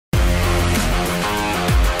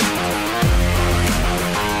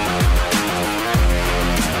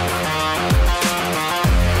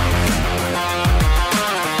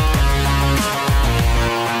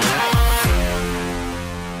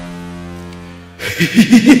ส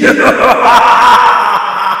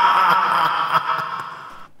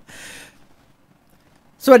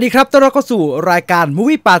วัสดีครับต้อนรับเข้าสู่รายการ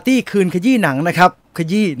Movie Party คืนขยี้หนังนะครับข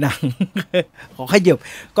ยี้หนัง ขอขยับ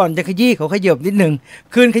ก่อนจะขยี้ขอขยับนิดนึง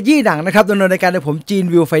คืนขยี้หนังนะครับดำเนินรายการโดยผมจีน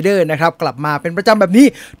วิวไฟเดอร์นะครับกลับมาเป็นประจำแบบนี้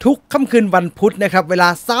ทุกค่ำคืนวันพุธนะครับเวลา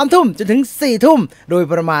 3 ทุ่มจนถึง 4 ทุ่มโดย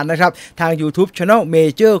ประมาณนะครับทาง YouTube Channel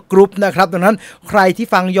Major Group นะครับดังนั้นใครที่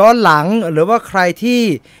ฟังย้อนหลังหรือว่าใครที่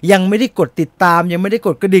ยังไม่ได้กดติดตามยังไม่ได้ก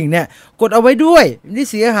ดกระดิ่งเนี่ยกดเอาไว้ด้วยไม่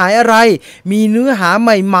เสียหายอะไรมีเนื้อหาใ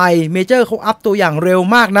หม่ๆ Major เขาอัพตัวอย่างเร็ว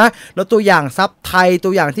มากนะแล้วตัวอย่างซับไทยตั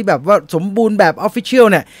วอย่างที่แบบว่าสมบูรณ์แบบ Official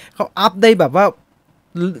เนี่ยเขาอัพได้แบบว่า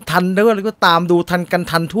ทันแล้วก็ตามดูทันกัน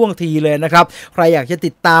ทันท่วงทีเลยนะครับใครอยากจะ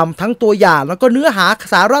ติดตามทั้งตัวอย่างแล้วก็เนื้อหา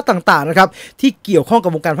สาระต่างๆนะครับที่เกี่ยวข้องกั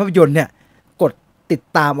บวงการภาพยนตร์เนี่ยกดติด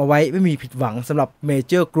ตามเอาไว้ไม่มีผิดหวังสำหรับ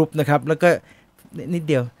Major Group นะครับแล้วก็นิด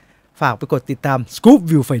เดียวฝากไปกดติดตาม Scoop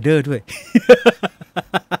Viewfinder ด้วย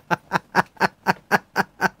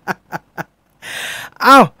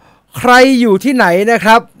อ้าวใครอยู่ที่ไหนนะค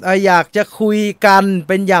รับอยากจะคุยกันเ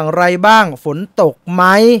ป็นอย่างไรบ้างฝนตกไหม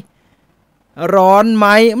ร้อนไหม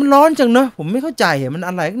มันร้อนจังเนอะผมไม่เข้าใจมัน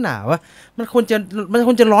อะไรกันหนาวะมันควรจ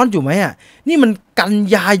ะร้อนอยู่ไหมอ่ะนี่มันกัน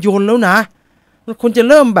ยายนแล้วนะมันควรจะ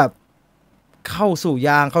เริ่มแบบเข้าสู่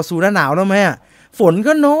หน้าหนาวแล้วไหมอ่ะฝน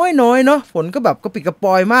ก็น้อยเนาะฝนก็แบบกระปิดกระป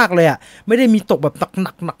อยมากเลยอ่ะไม่ได้มีตกแบบห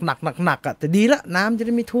นักอ่ะแต่ดีละน้ำจะไ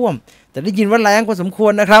ด้ไม่ท่วมแต่ได้ยินว่าแรงพอสมคว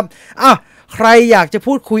รนะครับอ้าวใครอยากจะ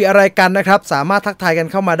พูดคุยอะไรกันนะครับสามารถทักทายกัน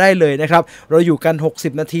เข้ามาได้เลยนะครับเราอยู่กัน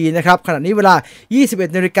60นาทีนะครับขณะนี้เวลา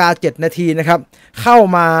 21:07 นาทีนะครับเข้า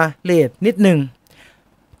มาเลทนิดนึง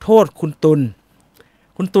โทษคุณตุล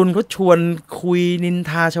เขาชวนคุยนิน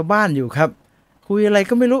ทาชาวบ้านอยู่ครับคุยอะไร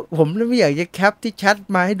ก็ไม่รู้ผมไม่อยากจะแคปที่แชท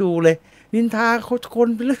มาให้ดูเลยนินทาคน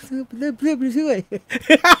ไปเรื่อย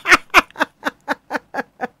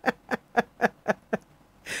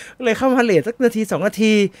เลยเข้ามาเลทสักนาที2นา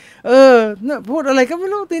ทีเนี่ยพูดอะไรก็ไม่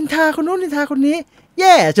รู้นินทาคนนู้นนินทาคนนี้แ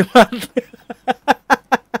ย่จังมัน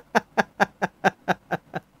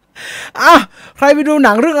ใครไปดูห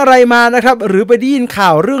นังเรื่องอะไรมานะครับหรือไปได้ยินข่า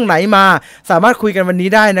วเรื่องไหนมาสามารถคุยกันวันนี้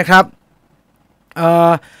ได้นะครับ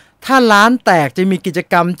ถ้าร้านแตกจะมีกิจ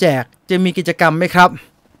กรรมแจกจะมีกิจกรรมไหมครับ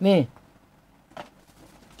นี่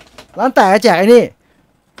ร้านแตกแจกไอ้นี่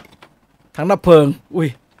ถังดับเพลิงอุ้ย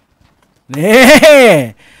นี่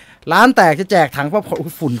ร้านแตกจะแจกถังป๊อปคอร์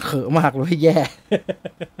นฝุ่นเขอะมากเลยแย่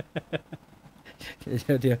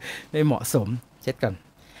เดี๋ยวไม่เหมาะสมเช็ดก่อน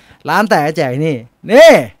ร้านแตกแจกนี่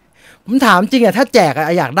ผมถามจริงอะถ้าแจกอะ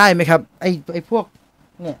อยากได้ไหมครับไอ้พวก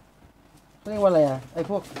เนี่ยเรียกว่าอะไรอะไอ้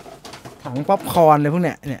พวกถังป๊อปคอร์นอะไรพวกเ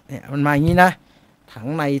นี่ยมันมาอย่างนี้นะถัง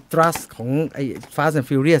ในทรัสของไอ้ Fast and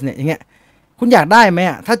Furious เนี่ยอย่างเงี้ยคุณอยากได้ไหม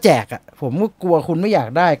อะถ้าแจกอะผมก็กลัวคุณไม่อยาก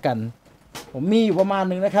ได้กันผมมีอยู่ประมาณ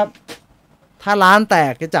นึงนะครับถ้าร้านแต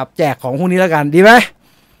กจะจับแจกของพวกนี้แล้วกันดีไหม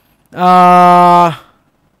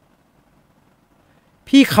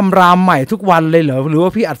พี่คำรามใหม่ทุกวันเลยเหรอหรือว่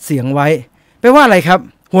าพี่อัดเสียงไว้แปลว่าอะไรครับ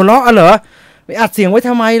หัวเราะเหรอไปอัดเสียงไว้ท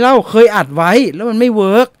ำไมเล่าเคยอัดไว้แล้วมันไม่เ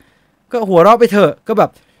วิร์กก็หัวเราะไปเถอะก็แบบ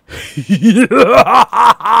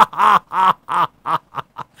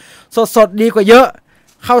สดดีกว่าเยอะ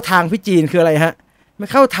เข้าทางพี่จีนคืออะไรฮะไม่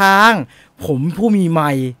เข้าทางผมผู้มีไม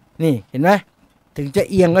ค์นี่เห็นไหมถึงจะ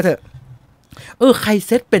เอียงก็เถอะใครเ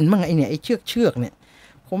ซตเป็นมั่งไอเนี่ยไอเชือกเนี่ย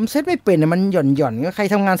ผมเซตไม่เป็นเนี่ยมันหย่อนก็ใคร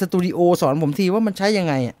ทำงานสตูดิโอสอนผมทีว่ามันใช้ยัง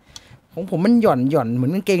ไงอ่ะของผมมันหย่อนเหมือ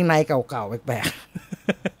นกางเกงในเก่าๆแปลก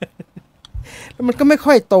ๆแล้วมันก็ไม่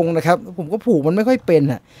ค่อยตรงนะครับผมก็ผูกมันไม่ค่อยเป็น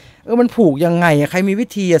อ่ะมันผูกยังไงอ่ะใครมีวิ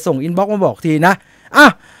ธีส่งอินบ็อกซ์มาบอกทีนะ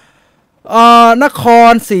นค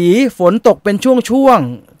รศรีฝนตกเป็นช่วง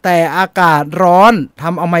ๆแต่อากาศร้อนท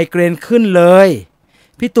ำเอาไมเกรนขึ้นเลย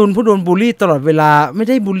พี่ตุลผู้โดนบูลลี่ตลอดเวลาไม่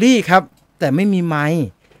ได้บูลลี่ครับแต่ไม่มีไมค์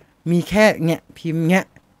มีแค่เงี้ยพิมพ์เงี้ย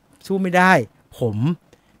สู้ไม่ได้ผม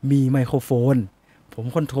มีไมโครโฟนผม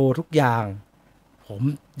คอนโทรลทุกอย่างผม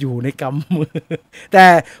อยู่ในกำมือแต่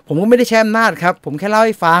ผมก็ไม่ได้ใช้อำนาจครับผมแค่เล่าใ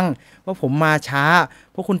ห้ฟังว่าผมมาช้า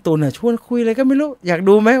เพราะคุณตุลชวนคุยอะไรก็ไม่รู้อยาก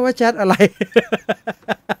ดูไหมว่าแชทอะไร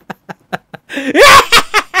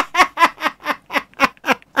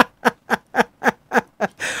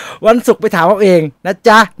วันศุกร์ไปถามเอาเองนะ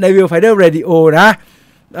จ๊ะใน Viewfinder Radio นะ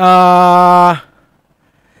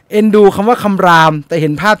เอ็นดูคำว่าคำรามแต่เห็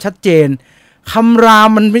นภาพชัดเจนคำราม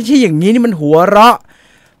มันไม่ใช่อย่างนี้นี่มันหัวเราะ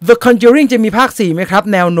The Conjuring จะมีภาค4ไหมครับ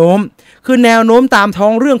แนวโน้มคือแนวโน้มตามท้อ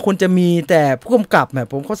งเรื่องควรจะมีแต่ผู้กำกับเนี่ย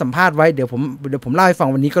ผมเขาสัมภาษณ์ไว้เดี๋ยวผมเล่าให้ฟัง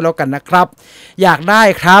วันนี้ก็แล้วกันนะครับอยากได้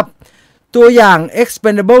ครับตัวอย่าง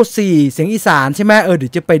Expendable 4 เสียงอีสานใช่ไหมเดี๋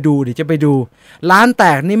ยวจะไปดูร้านแต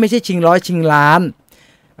กนี่ไม่ใช่ชิงร้อยชิงล้าน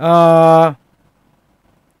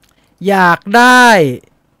อยากได้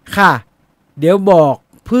ค่ะ เดี๋ยวบอก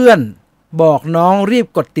เพื่อนบอกน้องรีบ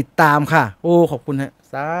กดติดตามค่ะโอ้ขอบคุณฮะ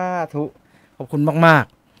สาธุขอบคุณมาก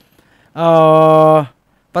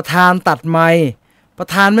ๆประธานตัดไมค์ประ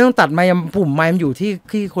ธานไม่ต้องตัดไมค์ปุ่มไมค์มันอยู่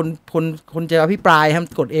ที่คนจะอภิปรายครับ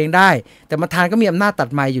กดเองได้แต่ประธานก็มีอำนาจตัด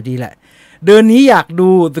ไมค์อยู่ดีแหละเดือนนี้อยากดู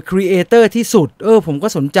The Creator ที่สุดผมก็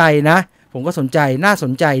สนใจนะผมก็สนใจน่าส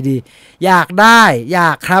นใจดีอยากได้อยา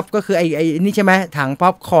กครับก็คือไอ้นี่ใช่ไหมถังป๊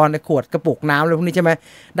อปคอร์นในขวดกระปุกน้ำอะไรพวกนี้ใช่ไหม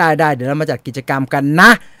ได้เดี๋ยวเรามาจัดกิจกรรมกันนะ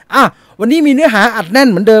วันนี้มีเนื้อหาอัดแน่น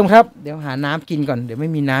เหมือนเดิมครับเดี๋ยวหาน้ำกินก่อนเดี๋ยวไม่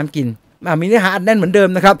มีน้ำกินมีเนื้อหาอัดแน่นเหมือนเดิม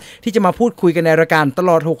นะครับที่จะมาพูดคุยกันในรายการต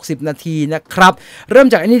ลอด60นาทีนะครับเริ่ม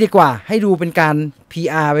จากอันนี้ดีกว่าให้ดูเป็นการ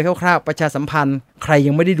PR ไปคร่าวๆประชาสัมพันธ์ใคร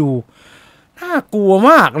ยังไม่ได้ดูน่ากลัว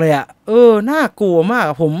มากเลยน่ากลัวมาก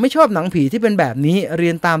ผมไม่ชอบหนังผีที่เป็นแบบนี้เรี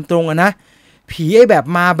ยนตามตรงนะผีไอ้แบบ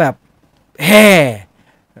มาแบบแห่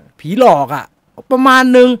ผีหลอกประมาณ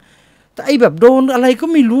นึงแต่ไอ้แบบโดนอะไรก็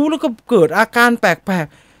ไม่รู้แล้วก็เกิดอาการแปลก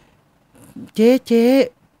ๆเจ๊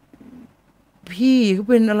พี่ก็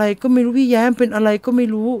เป็นอะไรก็ไม่รู้พี่แย้มเป็นอะไรก็ไม่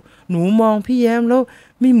รู้หนูมองพี่แย้มแล้ว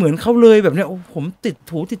ไม่เหมือนเขาเลยแบบเนี้ยผมติด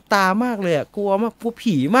หูติดตามากเลยกลัวมากกลัว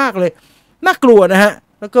ผีมากเลยน่ากลัวนะฮะ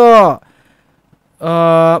แล้วก็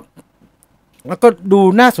ดู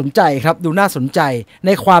น่าสนใจครับดูน่าสนใจใน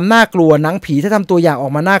ความน่ากลัวหนังผีถ้าทำตัวอย่างออ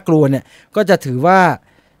กมาน่ากลัวเนี่ยก็จะถือว่า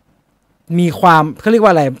มีความเขาเรียกว่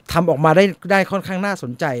าอะไรทำออกมาได้ค่อนข้างน่าส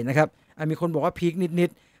นใจนะครับมีคนบอกว่าพีคนิด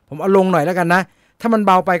ผมเอาลงหน่อยแล้วกันนะถ้ามันเ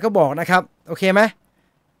บาไปก็บอกนะครับโอเคไหม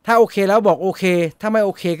ถ้าโอเคแล้วบอกโอเคถ้าไม่โอ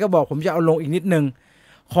เคก็บอกผมจะเอาลงอีกนิดนึง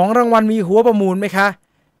ของรางวัลมีหัวประมูลไหมคะ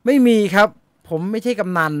ไม่มีครับผมไม่ใช่ก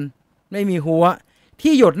ำนันไม่มีหัว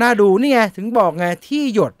ที่หยดน่าดูนี่ไงถึงบอกไงที่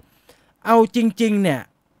หยดเอาจริงๆเนี่ย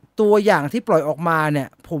ตัวอย่างที่ปล่อยออกมาเนี่ย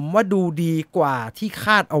ผมว่าดูดีกว่าที่ค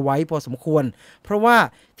าดเอาไว้พอสมควรเพราะว่า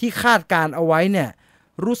ที่คาดการเอาไว้เนี่ย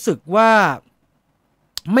รู้สึกว่า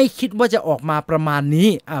ไม่คิดว่าจะออกมาประมาณนี้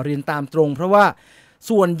เรียนตามตรงเพราะว่า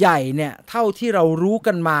ส่วนใหญ่เนี่ยเท่าที่เรารู้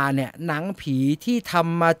กันมาเนี่ยหนังผีที่ท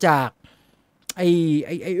ำมาจากไอ้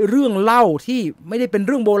เรื่องเล่าที่ไม่ได้เป็นเ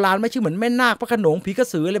รื่องโบราณไม่ใช่เหมือนแม่นาคพระโขนงผีกระ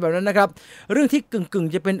สืออะไรแบบนั้นนะครับเรื่องที่กึ่ง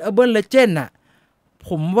จะเป็น urban legend ผ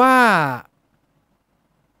มว่า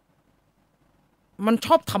มันช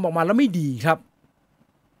อบทำออกมาแล้วไม่ดีครับ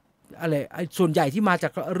อะไรส่วนใหญ่ที่มาจา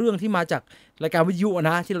กเรื่องที่มาจากรายการวิทยุ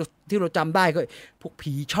นะที่เราจำได้ก็พวก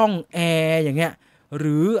ผีช่องแอร์อย่างเงี้ยห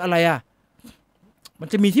รืออะไรมัน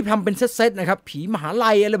จะมีที่ทำเป็นเซตนะครับผีมหา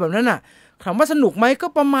ลัยอะไรแบบนั้นถามว่าสนุกไหมก็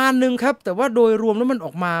ประมาณนึงครับแต่ว่าโดยรวมแล้วมันอ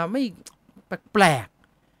อกมาไม่แปลก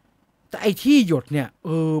แต่ไอ้ที่หยดเนี่ย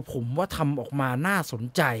ผมว่าทำออกมาน่าสน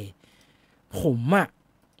ใจผม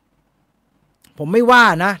ไม่ว่า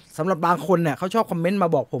นะสำหรับบางคนเนี่ยเขาชอบคอมเมนต์มา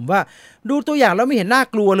บอกผมว่าดูตัวอย่างแล้วไม่เห็นน่า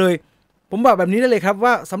กลัวเลยผมบอกแบบนี้ได้เลยครับ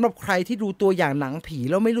ว่าสำหรับใครที่ดูตัวอย่างหนังผี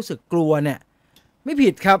แล้วไม่รู้สึกกลัวเนี่ยไม่ผิ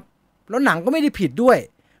ดครับแล้วหนังก็ไม่ได้ผิดด้วย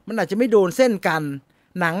มันอาจจะไม่โดนเส้นกัน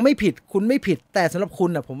หนังไม่ผิดคุณไม่ผิดแต่สำหรับคุณ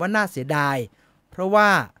ผมว่าน่าเสียดายเพราะว่า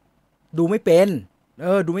ดูไม่เป็น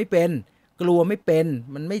ดูไม่เป็นกลัวไม่เป็น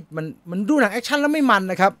มันดูหนังแอคชั่นแล้วไม่มัน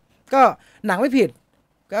นะครับก็หนังไม่ผิด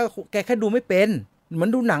ก็แกแค่ดูไม่เป็นเหมือน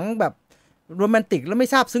ดูหนังแบบโรแมนติกแล้วไม่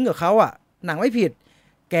ทราบซึ้งกับเขาหนังไม่ผิด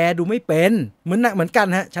แกดูไม่เป็นเหมือนกัน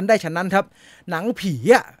ฮะฉันได้ฉันนั้นครับหนังผี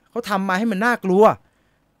เขาทำมาให้มันน่ากลัว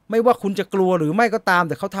ไม่ว่าคุณจะกลัวหรือไม่ก็ตามแ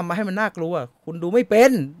ต่เขาทำมาให้มันน่ากลัวคุณดูไม่เป็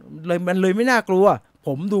นมันเลยไม่น่ากลัวผ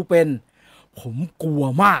มดูเป็นผมกลัว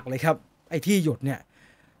มากเลยครับไอ้ที่หยดเนี่ย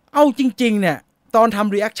เอาจริงๆเนี่ยตอนท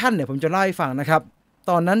ำรีแอคชั่นเนี่ยผมจะเล่าให้ฟังนะครับ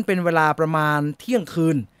ตอนนั้นเป็นเวลาประมาณเที่ยงคื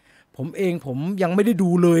นผมยังไม่ได้ดู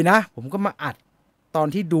เลยนะผมก็มาอัดตอน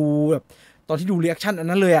ที่ดูรีแอคชั่นอัน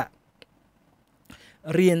นั้นเลย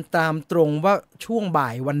เรียนตามตรงว่าช่วงบ่า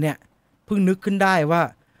ยวันเนี้ยเพิ่งนึกขึ้นได้ว่า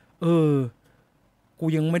กู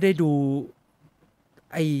ยังไม่ได้ดู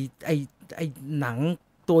ไอ้หนัง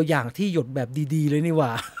ตัวอย่างที่หยดแบบดีๆเลยนี่หว่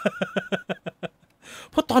า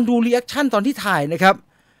เพราะตอนดูรีแอคชั่นตอนที่ถ่ายนะครับ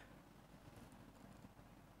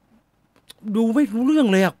ดูไม่รู้เรื่อง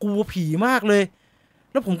เลยกลัวผีมากเลย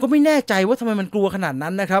แล้วผมก็ไม่แน่ใจว่าทำไมมันกลัวขนาด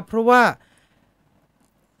นั้นนะครับเพราะว่า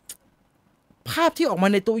ภาพที่ออกมา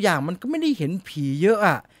ในตัวอย่างมันก็ไม่ได้เห็นผีเยอะ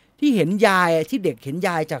ที่เห็นยายที่เด็กเห็นย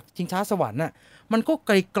ายจากชิงช้าสวรรค์มันก็ไ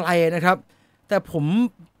กลๆนะครับแต่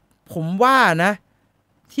ผมว่านะ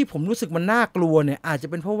ที่ผมรู้สึกมันน่ากลัวเนี่ยอาจจะ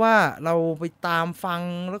เป็นเพราะว่าเราไปตามฟัง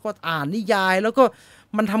แล้วก็อ่านนิยายแล้วก็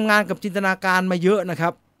มันทำงานกับจินตนาการมาเยอะนะครั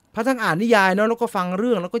บเพราะทั้งอ่านนิยายเนาะแล้วก็ฟังเ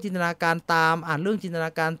รื่องแล้วก็จินตนาการตามอ่านเรื่องจินตนา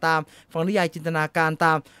การตามฟังนิยายจินตนาการต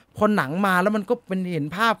ามพอหนังมาแล้วมันก็เป็นเห็น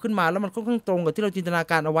ภาพขึ้นมาแล้วมันก็ค่อนข้างตรงกับที่เราจินตนา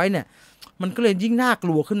การเอาไว้เนี่ยมันก็เลยยิ่งน่าก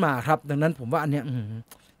ลัวขึ้นมาครับดังนั้นผมว่าอันเนี้ย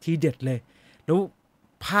ทีเด็ดเลยแล้ว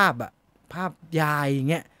ภาพยายอย่าง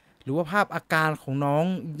เงี้ยหรือว่าภาพอาการของน้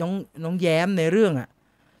องแย้มในเรื่อง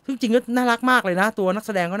ซึ่งจริงก็น่ารักมากเลยนะตัวนักแ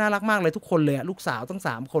สดงก็น่ารักมากเลยทุกคนเลยลูกสาวทั้ง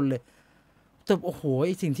3 คนเลยแต่โอ้โหไ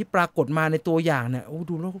อสิ่งที่ปรากฏมาในตัวอย่างเนี่ยโอ้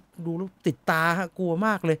ดูแล้วติดตาฮะกลัวม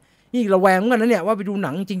ากเลยนี่ระแวงเหมือนกันนะเนี่ยว่าไปดูหนั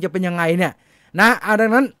งจริงจะเป็นยังไงเนี่ยนะดั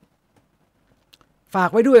งนั้นฝาก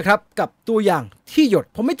ไว้ด้วยครับกับตัวอย่างที่หยด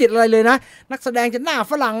ผมไม่ติดอะไรเลยนะนักแสดงจะหน้า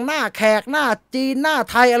ฝรั่งหน้าแขกหน้าจีนหน้า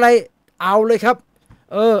ไทยอะไรเอาเลยครับ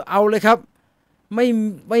เอาเลยครับไ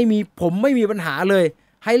ม่มีผมไม่มีปัญหาเลย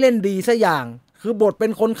ให้เล่นดีซะอย่างคือบทเป็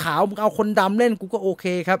นคนขาวเอาคนดำเล่นกูก็โอเค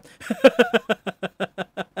ครับ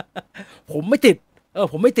ผมไม่ติด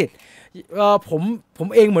ผมไม่ติดผม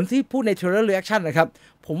เองเหมือนที่พูดในเทเลอร์รีแอคชั่นนะครับ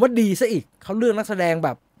ผมว่าดีซะอีกเขาเลือกนักแสดงแบ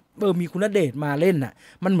บมีคุณณเดชน์มาเล่นน่ะ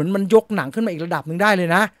มันเหมือนมันยกหนังขึ้นมาอีกระดับหนึ่งได้เลย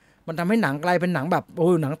นะมันทำให้หนังกลายเป็นหนังแบบ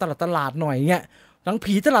หนังตลาดหน่อยเงี้ยหนัง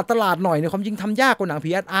ผีตลาดหน่อยเนี่ยความจริงทำยากกว่าหนังผี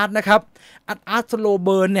อาร์ตนะครับอาร์ตสโลเ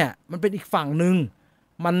บิร์นเนี่ยมันเป็นอีกฝั่งหนึ่ง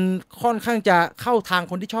มันค่อนข้างจะเข้าทาง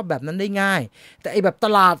คนที่ชอบแบบนั้นได้ง่ายแต่ไอแบบต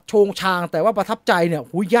ลาดโชงชางแต่ว่าประทับใจเนี่ย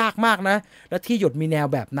ยากมากนะและที่หยดมีแนว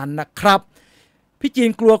แบบนั้นนะครับพี่จีน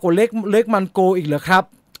กลัวกว่าเล็กมันโกอีกเหรอครับ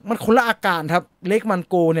มันคนละอาการครับเล็กมัน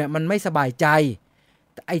โกเนี่ยมันไม่สบายใจ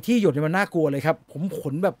แต่ไอที่หยดเนี่ยมันน่ากลัวเลยครับผมข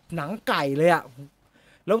นแบบหนังไก่เลยอะ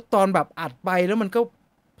แล้วตอนแบบอัดไปแล้วมันก็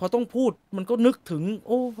พอต้องพูดมันก็นึกถึง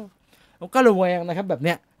ก็ระแวงนะครับแบบเ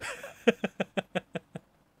นี้ย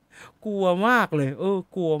กลัวมากเลย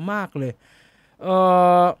กลัวมากเลย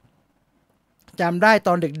จำได้ต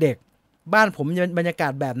อนเด็กๆบ้านผมบรรยากา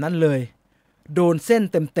ศแบบนั้นเลยโดนเส้น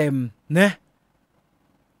เต็มๆนะ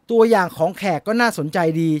ตัวอย่างของแขกก็น่าสนใจ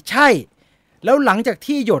ดีใช่แล้วหลังจาก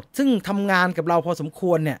ที่หยดซึ่งทำงานกับเราพอสมค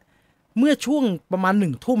วรเนี่ยเมื่อช่วงประมาณ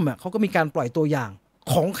1 ทุ่มเขาก็มีการปล่อยตัวอย่าง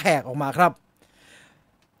ของแขกออกมาครับ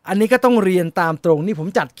อันนี้ก็ต้องเรียนตามตรงนี่ผม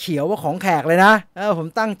จัดเขียวว่าของแขกเลยนะผม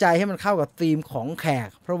ตั้งใจให้มันเข้ากับธีมของแขก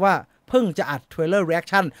เพราะว่าเพิ่งจะอัดเทรลเลอร์รีแอค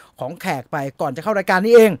ชั่นของแขกไปก่อนจะเข้ารายการ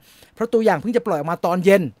นี้เองเพราะตัวอย่างเพิ่งจะปล่อยออกมาตอนเ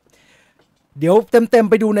ย็นเดี๋ยวเต็ม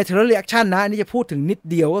ไปดูในเทรลเลอร์รีแอคชั่นนะอันนี้จะพูดถึงนิด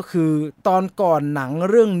เดียวก็คือตอนก่อนหนัง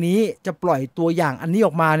เรื่องนี้จะปล่อยตัวอย่างอันนี้อ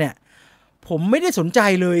อกมาเนี่ยผมไม่ได้สนใจ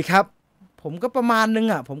เลยครับผมก็ประมาณนึง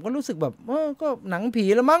ผมก็รู้สึกแบบก็หนังผี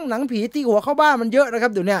แล้วมั้งหนังผีตีหัวเข้าบ้านมันเยอะนะครั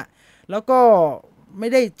บเดี๋ยวนี้แล้วก็ไม่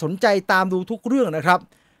ได้สนใจตามดูทุกเรื่องนะครับ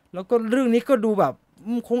แล้วก็เรื่องนี้ก็ดูแบบ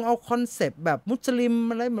คงเอาคอนเซปต์แบบมุสลิม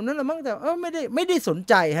อะไรแบบนั้นแหละมั้งแต่ไม่ได้สน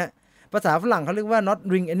ใจฮะภาษาฝรั่งเขาเรียกว่า not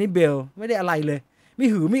ring any bell ไม่ได้อะไรเลยไม่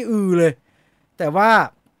หือไม่อือเลยแต่ว่า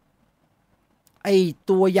ไอ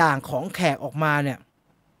ตัวอย่างของแขกออกมาเนี่ย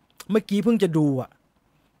เมื่อกี้เพิ่งจะดู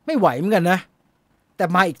ไม่ไหวเหมือนกันนะแต่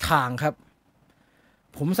มาอีกทางครับ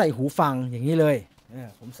ผมใส่หูฟังอย่างนี้เลย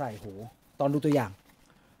ผมใส่หูตอนดูตัวอย่าง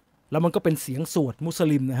แล้วมันก็เป็นเสียงสวดมุส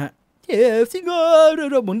ลิมนะฮะสิง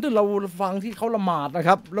เหมือนเราฟังที่เขาละหมาดนะค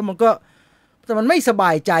รับแล้วมันก็แต่มันไม่สบ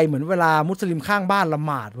ายใจเหมือนเวลามุสลิมข้างบ้านละห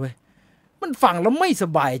มาดเว้ยมันฟังแล้วไม่ส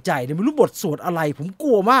บายใจเนี่ยไม่รู้บทสวดอะไรผมก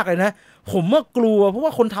ลัวมากเลยนะผมกลัวเพราะว่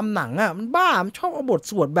าคนทำหนังมันบ้ามันชอบเอาบท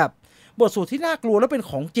สวดแบบบทสวดที่น่ากลัวแล้วเป็น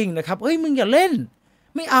ของจริงนะครับเฮ้ยมึงอย่าเล่น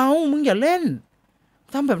ไม่เอามึงอย่าเล่น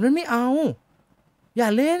ทำแบบนั้นไม่เอาอย่า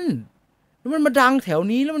เล่นแล้วมันมาดังแถว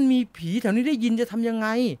นี้แล้วมันมีผีแถวนี้ได้ยินจะทำยังไง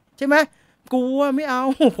ใช่ไหมกลัวไม่เอา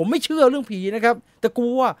ผมไม่เชื่อเรื่องผีนะครับแต่ก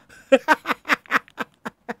ลัว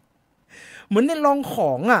เหมือนในลองข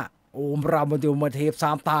องโอมรามเดียวมาเทพส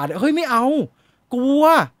ามตาเนี่ยเฮ้ยไม่เอากลัว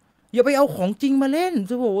อย่าไปเอาของจริงมาเล่น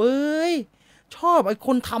จะบอกชอบไอ้ค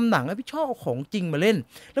นทำหนังพี่ชอบเอาของจริงมาเล่น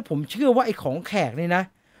แล้วผมเชื่อว่าไอ้ของแขกนี่นะ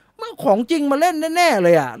มันของจริงมาเล่นแน่ๆเล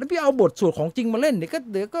ยแล้วพี่เอาบทสวดของจริงมาเล่นเดี๋ยว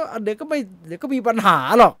ก็มีปัญหา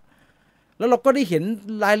หรอกแล้วเราก็ได้เห็น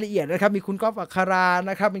รายละเอียดนะครับมีคุณก๊อฟอัครา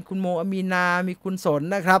นะครับมีคุณโมอามีนามีคุณสน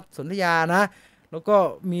นะครับสนธยานะแล้วก็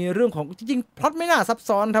มีเรื่องของจริงๆพล็อตไม่น่าซับ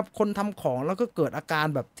ซ้อนครับคนทำของแล้วก็เกิดอาการ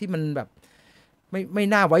แบบที่มันแบบไม่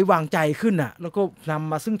น่าไว้วางใจขึ้นแล้วก็น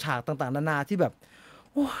ำมาซึ่งฉากต่างๆนานาที่แบบ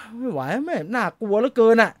โอ้ไม่ไหวไม่น่ากลัวเหลือเกิ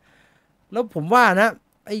นแล้วผมว่านะ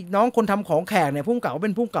ไอ้น้องคนทำของแขกเนี่ยพุ่งเก่าเ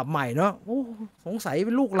ป็นพุ่งกลับใหม่เนาะสงสัยเ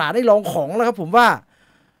ป็นลูกหลานได้ลองของแล้วครับผมว่า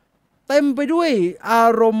เต็มไปด้วยอา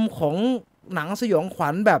รมณ์ของหนังสยองขวั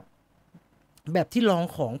ญแบบที่ลอง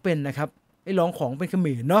ของเป็นนะครับไอ้ลองของเป็นเขม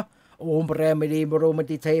รเนาะโอ้แรมไม่ดีโรแมน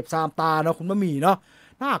ติเทปซามตาเนาะคุณมะหมี่เนาะ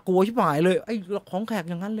น่ากลัวชิบหายเลยไอ้ของแขก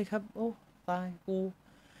อย่างนั้นเลยครับโอ้ตายกู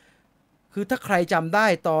คือถ้าใครจำได้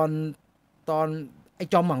ตอนไอ้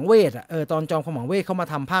จอมหมังเวทตอนจอมขมังเวทเข้ามา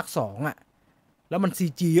ทำภาค2แล้วมันซี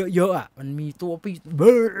จีเยอะมันมีตัวปี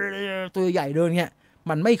ตัวใหญ่เดินเงี้ย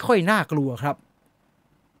มันไม่ค่อยน่ากลัวครับ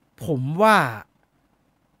ผมว่า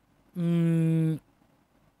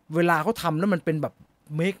เวลาเขาทำแล้วมันเป็นแบบ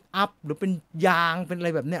เมคอัพหรือเป็นยางเป็นอะไร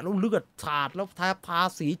แบบเนี้ยแล้วเลือดสาดแล้วทา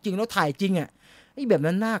สีจริงแล้วถ่ายจริงไอ้แบบ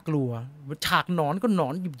นั้นน่ากลัวฉากหนอนก็หนอ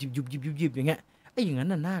นหยิบอย่างเงี้ยไอ้อย่างนั้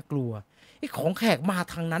นน่ากลัวไอ้ของแขกมา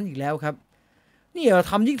ทางนั้นอีกแล้วครับ นี่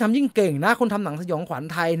ทำยิ่งเก่งนะคนทำหนังสยองขวัญ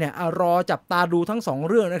ไทยเนี่ยรอจับตาดูทั้ง2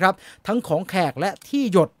เรื่องนะครับทั้งของแขกและที่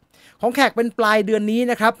หยดของแขกเป็นปลายเดือนนี้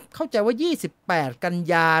นะครับเข้าใจว่า28กัน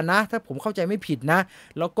ยานะถ้าผมเข้าใจไม่ผิดนะ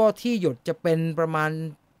แล้วก็ที่หยดจะเป็นประมาณ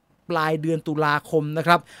ปลายเดือนตุลาคมนะค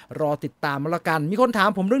รับรอติดตามมาละกันมีคนถาม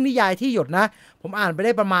ผมเรื่องนิยายที่หยดนะผมอ่านไปไ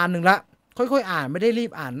ด้ประมาณนึงละค่อยๆอ่านไม่ได้รี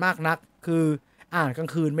บอ่านมากนักคืออ่านกลา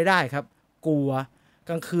งคืนไม่ได้ครับกลัว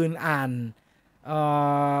กลางคืนอ่าน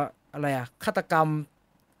อะไรฆาตกรรม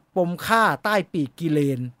ปมฆ่าใต้ปีกกิเล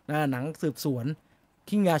นนะหนังสืบสวน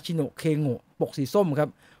คิงาชิโนะเคโงะปกสีส้มครับ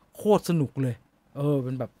โคตรสนุกเลยเ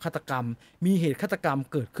ป็นแบบฆาตกรรมมีเหตุฆาตกรรม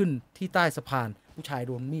เกิดขึ้นที่ใต้สะพานผู้ชายโ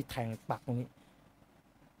ดนมีดแทงปักตรงนี้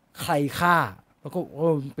ใครฆ่าแล้วก็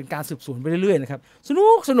เป็นการสืบสวนไปเรื่อยๆนะครับส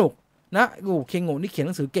นุกนะเคโงะนี่เขียนห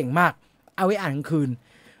นังสือเก่งมากเอาไว้อ่านกลางคืน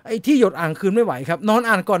ไอ้ที่หยดอ่านคืนไม่ไหวครับนอน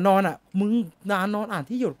อ่านก่อนนอนมึงนอนอ่าน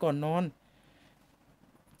ที่หยดก่อนนอน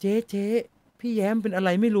เจ๊พี่แย้มเป็นอะไร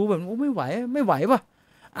ไม่รู้แบบไม่ไหวป่ะ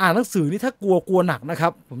อ่านหนังสือนี่ถ้ากลัวหนักนะครั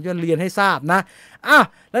บผมจะเรียนให้ทราบนะ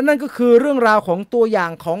และนั่นก็คือเรื่องราวของตัวอย่า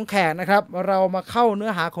งของแขกนะครับเรามาเข้าเนื้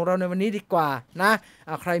อหาของเราในวันนี้ดีกว่านะ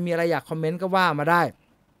ใครมีอะไรอยากคอมเมนต์ก็ว่ามาได้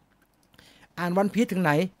อ่านวันพีซถึงไห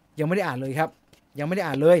นยังไม่ได้อ่านเลยครับยังไม่ได้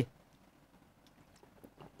อ่านเลย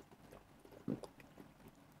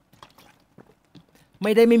ไ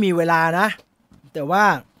ม่มีเวลานะแต่ว่า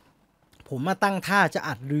ผมมาตั้งท่าจะ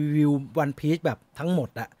อัดรีวิววันพีซแบบทั้งหมด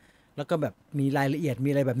อะแล้วก็แบบมีรายละเอียดมี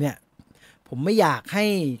อะไรแบบเนี้ยผมไม่อยากให้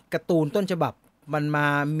การ์ตูนต้นฉบับมันมา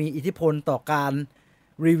มีอิทธิพลต่อการ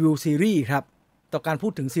รีวิวซีรีส์ครับต่อการพู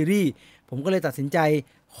ดถึงซีรีส์ผมก็เลยตัดสินใจ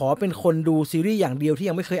ขอเป็นคนดูซีรีส์อย่างเดียวที่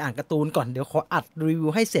ยังไม่เคยอ่านการ์ตูนก่อนเดี๋ยวขออัดรีวิ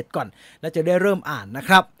วให้เสร็จก่อนแล้วจะได้เริ่มอ่านนะ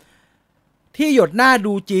ครับที่หยดหน้า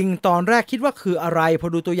ดูจริงตอนแรกคิดว่าคืออะไรพอ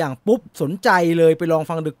ดูตัวอย่างปุ๊บสนใจเลยไปลอง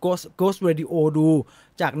ฟัง The Ghost Radio ดู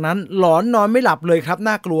จากนั้นหลอนนอนไม่หลับเลยครับ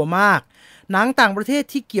น่ากลัวมากหนังต่างประเทศ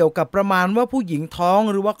ที่เกี่ยวกับประมาณว่าผู้หญิงท้อง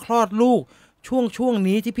หรือว่าคลอดลูกช่วง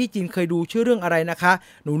นี้ที่พี่จินเคยดูชื่อเรื่องอะไรนะคะ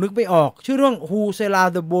หนูนึกไม่ออกชื่อเรื่อง Who Sella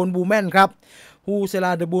the Bone Woman ครับ Who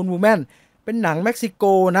Sella the Bone Woman เป็นหนังเม็กซิโก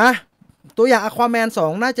นะตัวอย่าง Aquaman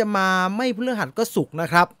 2น่าจะมาไม่พฤหัสก็ศุกร์นะ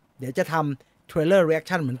ครับเดี๋ยวจะทำเทรลเลอร์รีแอค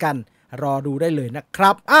ชั่นเหมือนกันรอดูได้เลยนะค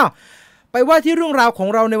รับไปว่าที่เรื่องราวของ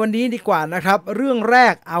เราในวันนี้ดีกว่านะครับเรื่องแร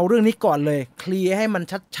กเอาเรื่องนี้ก่อนเลยเคลียร์ให้มัน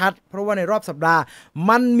ชัดๆเพราะว่าในรอบสัปดาห์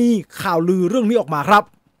มันมีข่าวลือเรื่องนี้ออกมาครับ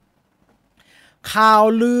ข่าว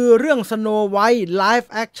ลือเรื่อง Snow White Live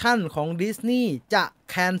Action ของ Disney จะ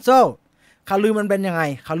cancel ข่าวลือมันเป็นยังไง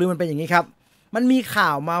ข่าวลือมันเป็นอย่างนี้ครับมันมีข่า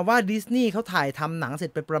วมาว่า Disney เขาถ่ายทำหนังเสร็จ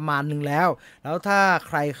ไปประมาณนึงแล้วถ้าใ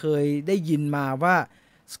ครเคยได้ยินมาว่า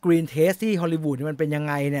Screen Test ที่ฮอลลีวูดมันเป็นยัง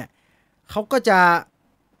ไงเนี่ยเ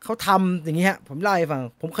ขาทำอย่างนี้ฮะผมเล่าให้ฟัง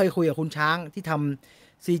ผมเคยคุยกับคุณช้างที่ท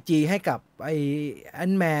ำ CG ให้กับไอ้แอ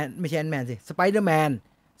นแมนไม่ใช่แอนแมนสิสไปเดอร์แม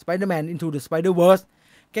น Into the Spider-Verse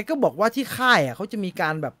แกก็บอกว่าที่ค่ายเขาจะมีกา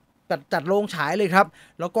รแบบจัดโรงฉายเลยครับ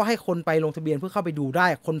แล้วก็ให้คนไปลงทะเบียนเพื่อเข้าไปดูได้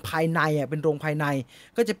คนภายในเป็นโรงภายใน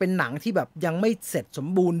ก็จะเป็นหนังที่แบบยังไม่เสร็จสม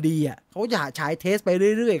บูรณ์ดีเขาจะฉายเทสไป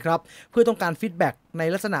เรื่อยๆครับเพื่อต้องการฟีดแบ็กใน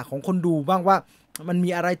ลักษณะของคนดูบ้างว่ามันมี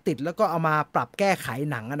อะไรติดแล้วก็เอามาปรับแก้ไข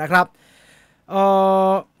หนังนะครับ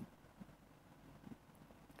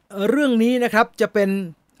เรื่องนี้นะครับจะเป็น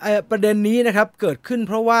ประเด็นนี้นะครับเกิดขึ้นเ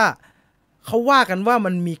พราะว่าเขาว่ากันว่า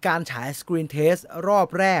มันมีการฉายสกรีนเทสรอบ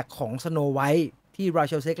แรกของ Snow White ที่ราเ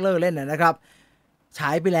ชล เซกเลอร์เล่นนะครับฉ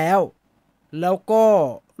ายไปแล้วก็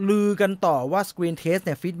ลือกันต่อว่าสกรีนเทสเ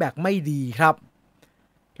นี่ยฟีดแบ็กไม่ดีครับ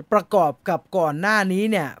ประกอบกับก่อนหน้านี้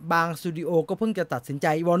เนี่ยบางสตูดิโอก็เพิ่งจะตัดสินใจ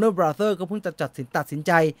Warner Brothers ก็เพิ่งจะตัดสินใ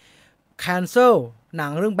จ cancel หนั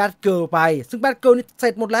งเรื่อง Bad Girl ไปซึ่ง Bad Girl นี่เสร็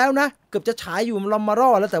จหมดแล้วนะเกือบจะฉายอยู่ลอมมารอ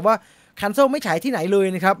แล้วแต่ว่า cancel ไม่ฉายที่ไหนเลย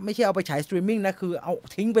นะครับไม่ใช่เอาไปฉายสตรีมมิ่งนะคือเอา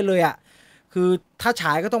ทิ้งไปเลยคือถ้าฉ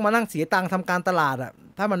ายก็ต้องมานั่งเสียตังค์ทำการตลาด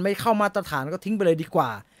ถ้ามันไม่เข้ามาตรฐานก็ทิ้งไปเลยดีกว่า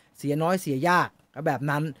เสียน้อยเสียยากแบบ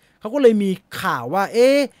นั้นเขาก็เลยมีข่าวว่า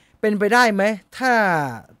เป็นไปได้ไหมถ้า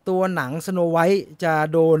ตัวหนัง Snow White จะ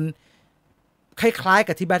โดนคล้ายๆ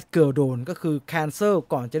กับที่ Bad Girl โดนก็คือ cancel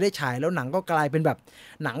ก่อนจะได้ฉายแล้วหนังก็กลายเป็นแบบ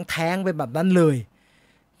หนังแท้งเป็นแบบนั้นเลย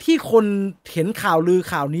ที่คนเห็นข่าวลือ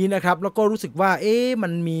ข่าวนี้นะครับแล้วก็รู้สึกว่ามั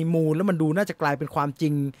นมีมูลแล้วมันดูน่าจะกลายเป็นความจริ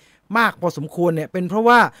งมากพอสมควรเนี่ยเป็นเพราะ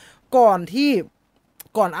ว่าก่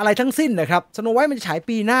อนอะไรทั้งสิ้นนะครับ Snow White มันจะฉาย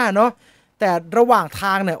ปีหน้าเนาะแต่ระหว่างท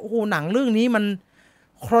างเนี่ยหนังเรื่องนี้มัน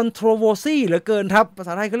controversy เหลือเกินครับภาษ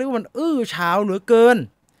าไทยเขาเรียกว่ามันฉาวเหลือเกิน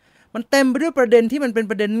มันเต็มไปด้วยประเด็นที่มันเป็น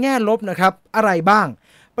ประเด็นแง่ลบนะครับอะไรบ้าง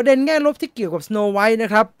ประเด็นแง่ลบที่เกี่ยวกับ Snow White น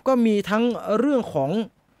ะครับก็มีทั้งเรื่องของ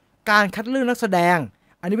การคัดเลือกนักแสดง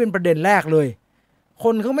อันนี้เป็นประเด็นแรกเลยค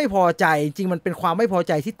นเขาไม่พอใจจริงมันเป็นความไม่พอใ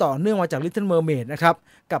จที่ต่อเนื่องมาจาก Little Mermaid นะครับ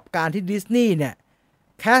กับการที่ดิสนีย์เนี่ย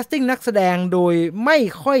แคสติ้งนักแสดงโดยไม่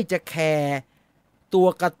ค่อยจะแคร์ ตัว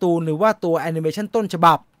การ์ตูนหรือว่าตัวแอนิเมชันต้นฉ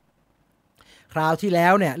บับคราวที่แล้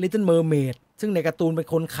วเนี่ย Little Mermaid ซึ่งในการ์ตูนเป็น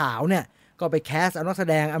คนขาวเนี่ยก็ไปแคสเอานักแส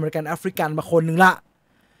ดงอเมริกันแอฟริกันมาคนหนึ่งละ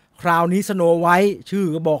คราวนี้สโนไวท์ชื่อ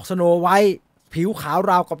ก็บอกสโนไวท์ผิวขาว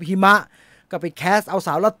ราวกับหิมะก็ไปแคสเอาส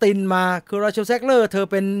าวละตินมาคือราเชลแซกเลอร์เธอ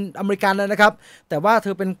เป็นอเมริกันนะครับแต่ว่าเธ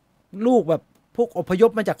อเป็นลูกแบบพวกอพยพ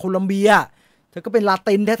มาจากโคลอมเบียเธอก็เป็นลา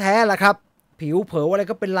ตินแท้ๆแหละครับผิวเผออะไร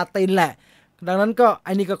ก็เป็นลาตินแหละดังนั้นก็ไ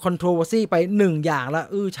อ้นี่ก็คอนโทรเวอร์ซี่ไป1อย่างละ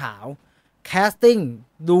ฉาวแคสติ้ง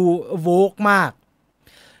ดูโวกมาก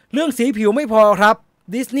เรื่องสีผิวไม่พอครับ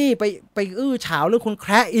ดิสนีย์ไปฉาวเรื่องคนแค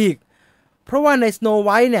ระอีกเพราะว่าใน Snow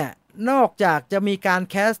White เนี่ยนอกจากจะมีการ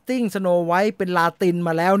แคสติ้ง Snow White เป็นลาตินม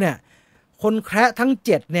าแล้วเนี่ยคนแคระทั้ง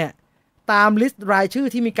7เนี่ยตามลิสต์รายชื่อ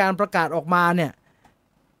ที่มีการประกาศออกมาเนี่ย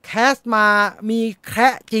แคสมามีแคร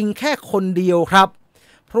ะจริงแค่คนเดียวครับ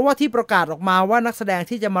เพราะว่าที่ประกาศออกมาว่านักแสดง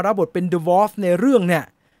ที่จะมารับบทเป็น The Dwarf ในเรื่องเนี่ย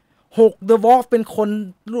6 The Dwarf เป็นคน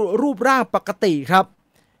รูปร่างปกติครับ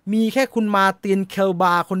มีแค่คุณมาร์ตินเคลบ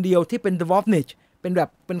าคนเดียวที่เป็น The Dwarfnish เป็นแบบ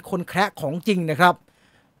เป็นคนแคระของจริงนะครับ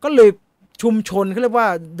ก็เลยชุมชนเขาเรียกว่า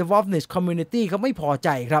The Dwarfnish Community เขาไม่พอใจ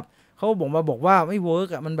ครับเขาบอกว่าไม่เวิร์ก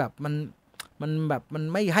อ่ะมันแบบมัน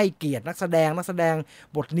ไม่ให้เกียรตินักแสดง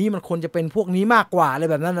บทนี้มันควรจะเป็นพวกนี้มากกว่าอะไร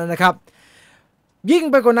แบบนั้นนะครับยิ่ง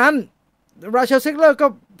ไปกว่านั้นราเชล เซกเลอร์ก็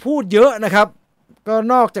พูดเยอะนะครับก็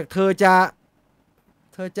นอกจากเธอ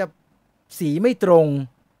จะสีไม่ตรง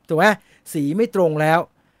ถูกไหมสีไม่ตรงแล้ว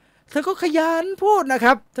เธอก็ขยันพูดนะค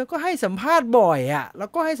รับเธอก็ให้สัมภาษณ์บ่อยอ่ะแล้ว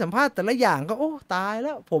ก็ให้สัมภาษณ์แต่ละอย่างก็โอ้ตายแ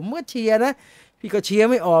ล้วผมก็เชียร์นะพี่ก็เชียร์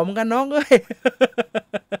ไม่ออกเหมือนกันน้องเอ้ย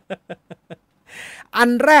อัน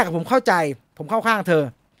แรกผมเข้าใจผมเข้าข้างเธอ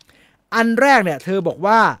อันแรกเนี่ยเธอบอก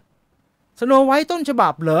ว่าสโนไวท์ต้นฉบั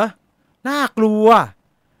บเหรอน่ากลัว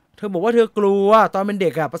เธอบอกว่าเธอกลัวตอนเป็นเด็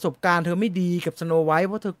กอะประสบการณ์เธอไม่ดีกับสโนไวท์เ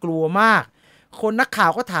พราะเธอกลัวมากคนนักข่า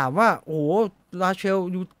วก็ถามว่าโอ้ราเชล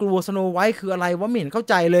อยู่กลัวสโนไวท์คืออะไรวะไม่เห็นเข้า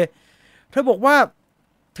ใจเลยเธอบอกว่า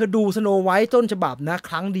เธอดูสโนไวท์ต้นฉบับนะค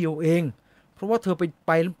รั้งเดียวเองเพราะว่าเธอ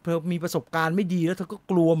เธอมีประสบการณ์ไม่ดีแล้วเธอก็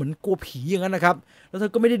กลัวเหมือนกลัวผีอย่างนั้นนะครับแล้วเธ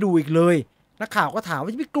อก็ไม่ได้ดูอีกเลยนักข่าวก็ถามว่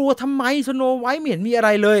าจะไปกลัวทำไมสโนไวท์ไม่เห็นมีอะไร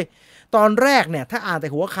เลยตอนแรกเนี่ยถ้าอ่านแต่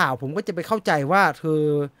หัวข่าวผมก็จะไปเข้าใจว่าเธอ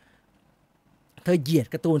เหยียด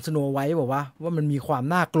การ์ตูนสโนไวท์บอกว่ามันมีความ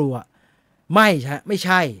น่ากลัวไม่ใ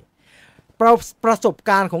ช่ประสบ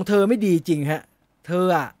การณ์ของเธอไม่ดีจริงฮะเธอ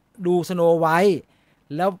อะดูสโนไวท์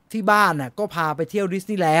แล้วที่บ้านน่ะก็พาไปเที่ยวดิส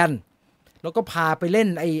นีย์แลนด์แล้วก็พาไปเล่น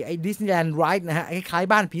ไอ้ดิสนีย์แลนด์ไรด์นะฮะคล้าย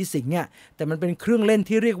ๆบ้านผีสิงเนี่ยแต่มันเป็นเครื่องเล่น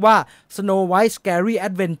ที่เรียกว่า Snow White Scary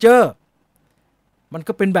Adventure มัน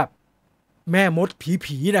ก็เป็นแบบแม่มด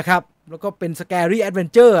ผีนะครับแล้วก็เป็น Scary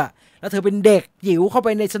Adventure อ่ะแล้วเธอเป็นเด็กจิ๋วเข้าไป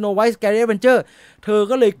ใน Snow White Scary Adventure เธอ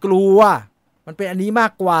ก็เลยกลัวมันเป็นอันนี้มา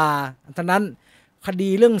กกว่าฉะนั้นคดี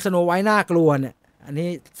เรื่อง Snow White น่ากลัวเนี่ยอันนี้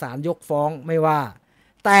ศาลยกฟ้องไม่ว่า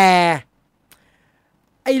แต่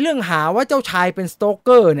ไอ้เรื่องหาว่าเจ้าชายเป็นสโตเก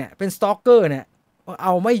อร์เนี่ยเอ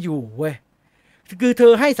าไม่อยู่เว้ยคือเธ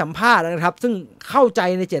อให้สัมภาษณ์นะครับซึ่งเข้าใจ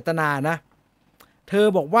ในเจตนานะเธอ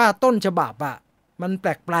บอกว่าต้นฉบับอ่ะมันแป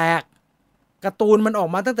ลกการ์ตูนมันออก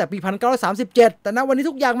มาตั้งแต่ปี1937แต่ณวันนี้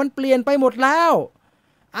ทุกอย่างมันเปลี่ยนไปหมดแล้ว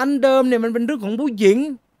อันเดิมเนี่ยมันเป็นเรื่องของผู้หญิง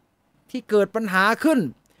ที่เกิดปัญหาขึ้น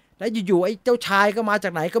แล้วอยู่ๆไอ้เจ้าชายก็มาจา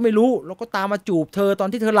กไหนก็ไม่รู้แล้วก็ตามมาจูบเธอตอน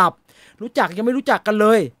ที่เธอหลับยังไม่รู้จักกันเล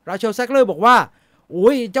ยราเชล แซกเลอร์บอกว่าโ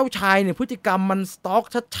อ้ยเจ้าชายเนี่ยพฤติกรรมมันสตอก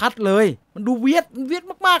ชัดๆเลยมันดูเวียด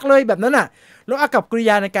มากๆเลยแบบนั้นน่ะแล้วอากับกริ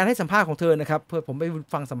ยาในการให้สัมภาษณ์ของเธอนะครับเพื่อผมไป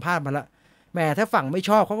ฟังสัมภาษณ์มาแล้วแหมถ้าฝั่งไม่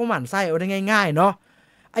ชอบเขาก็หมั่นไส้เอาได้ง่ายๆเนาะ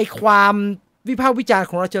ไอความวิพากษ์วิจารณ์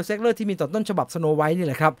ของราเชล แซกเลอร์ที่มีต่อต้นฉบับสโนไวท์นี่แ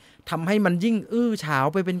หละครับทำให้มันยิ่งฉาว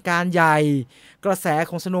ไปเป็นการใหญ่กระแส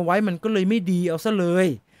ของสโนไวท์มันก็เลยไม่ดีเอาซะเลย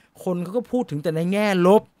คนเขาก็พูดถึงแต่ในแง่ล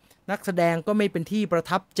บนักแสดงก็ไม่เป็นที่ประ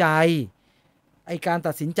ทับใจไอการ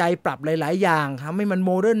ตัดสินใจปรับหลายๆอย่างทำให้มันโ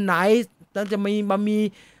มเดิร์นไนซ์แล้วจะมี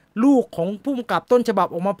ลูกของผู้กำกับต้นฉบับ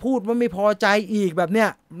ออกมาพูดว่าไม่พอใจอีกแบบเนี้ย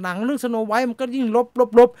หนังเรื่องสโนไวท์มันก็ยิ่งล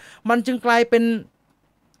บมันจึงกลายเ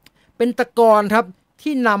ป็นตะกอนครับ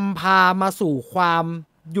ที่นำพามาสู่ความ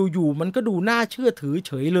อยู่ๆมันก็ดูน่าเชื่อถือเ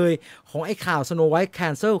ฉยเลยของไอ้ข่าว Snow White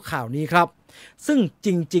Cancel ข่าวนี้ครับซึ่งจ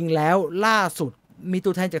ริงๆแล้วล่าสุดมี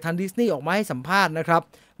ตัวแทนจากทางดิสนีย์ออกมาให้สัมภาษณ์นะครับ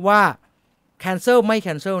ว่า Cancel ไม่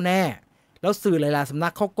Cancel แน่แล้วสื่อหลายๆสำนั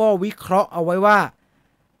กเขาก็วิเคราะห์เอาไว้ว่า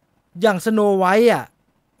อย่าง Snow White อ่ะ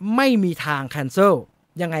ไม่มีทาง Cancel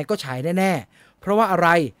ยังไงก็ฉายแน่ๆเพราะว่าอะไร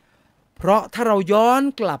เพราะถ้าเราย้อน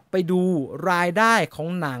กลับไปดูรายได้ของ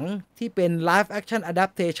หนังที่เป็น Live Action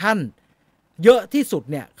Adaptation เยอะที่สุด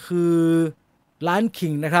เนี่ยคือ Lion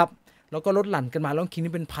King นะครับแล้วก็ลดหลั่นกันมา Lion King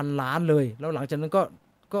นี่เป็นพันล้านเลยแล้วหลังจากนั้น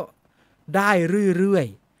ก็ได้เรื่อย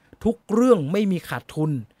ๆทุกเรื่องไม่มีขาดทุ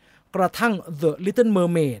นกระทั่ง The Little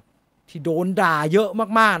Mermaid ที่โดนด่าเยอะ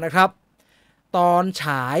มากๆนะครับตอนฉ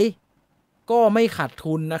ายก็ไม่ขาด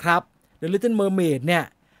ทุนนะครับ The Little Mermaid เนี่ย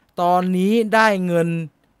ตอนนี้ได้เงิน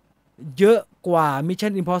เยอะกว่า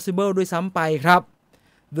Mission Impossible ด้วยซ้ำไปครับ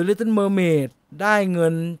The Little Mermaid ได้เงิ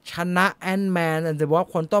นชนะ Ant-Man and the Wasp: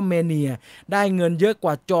 Quantumania ได้เงินเยอะก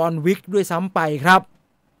ว่า John Wick ด้วยซ้ำไปครับ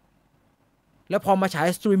แล้วพอมาฉาย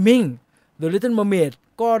สตรีมมิ่ง The Little Mermaid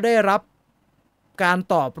ก็ได้รับการ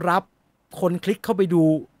ตอบรับคนคลิกเข้าไปดู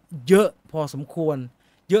เยอะพอสมควร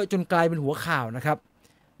เยอะจนกลายเป็นหัวข่าวนะครับ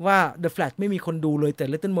ว่า The Flash ไม่มีคนดูเลยแต่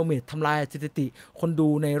Little Mermaid ทำลายสถิติคนดู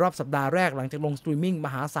ในรอบสัปดาห์แรกหลังจากลงสตรีมมิ่งม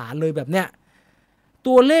หาศาลเลยแบบเนี้ย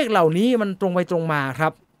ตัวเลขเหล่านี้มันตรงไปตรงมาครั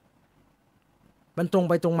บมันตรง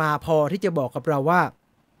ไปตรงมาพอที่จะบอกกับเราว่า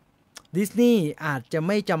ดิสนีย์อาจจะไ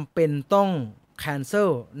ม่จำเป็นต้องแคนเซิล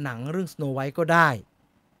หนังเรื่อง Snow White ก็ได้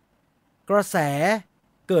กระแส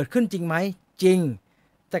เกิดขึ้นจริงไหมจริง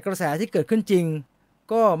แต่กระแสที่เกิดขึ้นจริง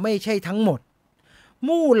ก็ไม่ใช่ทั้งหมด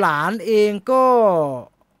มู่หลานเองก็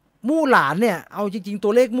มู่หลานเนี่ยเอาจริงๆตั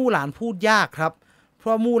วเลขมู่หลานพูดยากครับเพร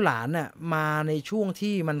าะมู่หลานน่ะมาในช่วง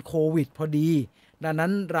ที่มันโควิดพอดีดังนั้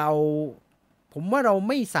นผมว่าเรา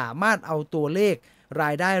ไม่สามารถเอาตัวเลขรา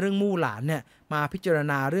ยได้เรื่องมู่หลานเนี่ยมาพิจาร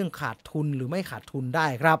ณาเรื่องขาดทุนหรือไม่ขาดทุนได้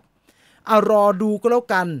ครับเอารอดูก็แล้ว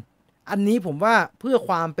กันอันนี้ผมว่าเพื่อค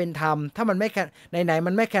วามเป็นธรรมถ้ามันไม่ไหน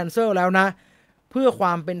มันไม่แคนเซิลแล้วนะเพื่อคว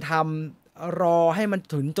ามเป็นธรรมรอให้มัน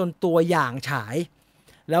ถึงจนตัวอย่างฉาย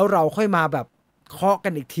แล้วเราค่อยมาแบบเคาะกั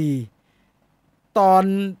นอีกทีตอน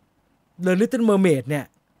The Little Mermaid เนี่ย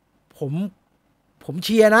ผมเ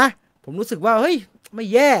ชียร์นะผมรู้สึกว่าเฮ้ยไม่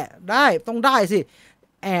แย่ได้ต้องได้สิ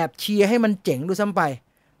แอบเชียร์ให้มันเจ๋งด้วยซ้ำไป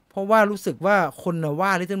เพราะว่ารู้สึกว่าคนนะว่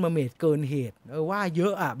า Little Mermaid เกินเหตุว่าเยอ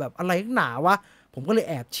ะอะแบบอะไรหนาวะผมก็เลย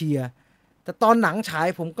แอบเชียร์แต่ตอนหนังฉาย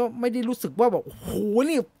ผมก็ไม่ได้รู้สึกว่าแบบโอ้โห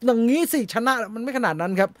นี่อย่างนี้สิชนะมันไม่ขนาดนั้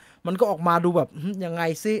นครับมันก็ออกมาดูแบบยังไง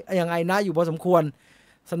สิยังไงนะอยู่พอสมควร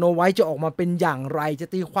สโนไวท์จะออกมาเป็นอย่างไรจะ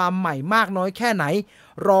ตีความใหม่มากน้อยแค่ไหน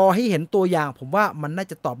รอให้เห็นตัวอย่างผมว่ามันน่า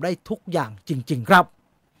จะตอบได้ทุกอย่างจริงๆครับ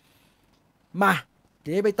มาเดี๋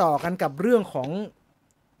ยวไปต่อกันกับเรื่องของ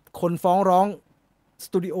คนฟ้องร้องส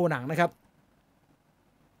ตูดิโอหนังนะครับ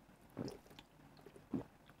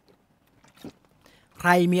ใคร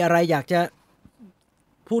มีอะไรอยากจะ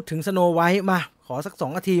พูดถึงสโนไวท์มาขอสัก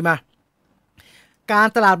2 นาทีมาการ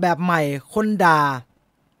ตลาดแบบใหม่คนด่า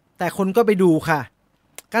แต่คนก็ไปดูค่ะ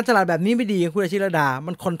การตลาดแบบนี้ไม่ดีคุณอาชิรดา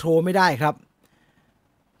มันคอนโทรลไม่ได้ครับ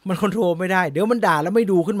มันคอนโทรลไม่ได้เดี๋ยวมันด่าแล้วไม่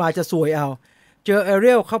ดูขึ้นมาจะซวยเอาเจอเอเรี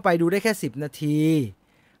ยลเข้าไปดูได้แค่10 นาที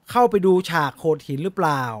เข้าไปดูฉากโขดหินหรือเป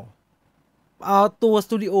ล่าเอาตัวส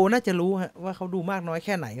ตูดิโอน่าจะรู้ว่าเขาดูมากน้อยแ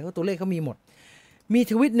ค่ไหนเขาตัวเลขเขามีหมดมี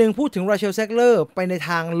ทวิตหนึ่งพูดถึงราเชลแซกเลอร์ไปใน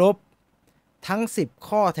ทางลบทั้ง10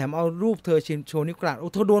 ข้อแถมเอารูปเธอโชว์นิ้วกลาง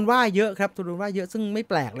เธอโดนว่าเยอะครับเธอโดนว่าเยอะซึ่งไม่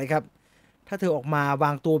แปลกเลยครับถ้าเธอออกมาว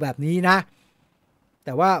างตัวแบบนี้นะแ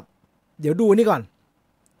ต่ว่าเดี๋ยวดูนี่ก่อน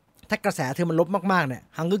ถ้ากระแสเธอมันลบมากๆเนี่ย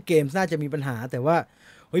ฮังเกอร์เกมส์น่าจะมีปัญหาแต่ว่า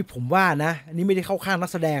เฮ้ยผมว่านะอันนี้ไม่ได้เข้าข้างนั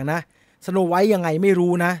กแสดงนะสโนไวท์ยังไงไม่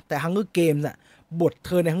รู้นะแต่ฮังเกอร์เกมส์น่ะบทเธ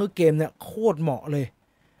อในฮังเกอร์เกมส์เนี่ยโคตรเหมาะเลย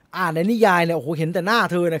ในนิยายเนี่ยโอ้โหเห็นแต่หน้า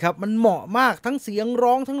เธอนะครับมันเหมาะมากทั้งเสียง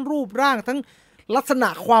ร้องทั้งรูปร่างทั้งลักษณะ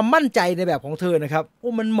ความมั่นใจในแบบของเธอนะครับ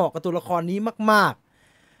มันเหมาะกับตัวละครนี้มาก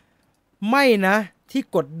ๆไม่นะที่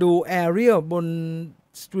กดดูแอเรียลบน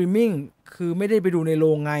สตรีมมิ่งคือไม่ได้ไปดูในโร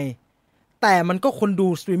งไงแต่มันก็คนดู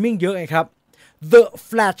สตรีมมิ่งเยอะไงครับ The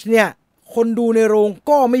Flash เนี่ยคนดูในโรง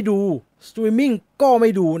ก็ไม่ดูสตรีมมิ่งก็ไม่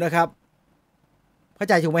ดูนะครับเข้า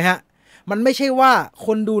ใจถูกไหมฮะมันไม่ใช่ว่าค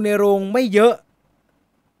นดูในโรงไม่เยอะ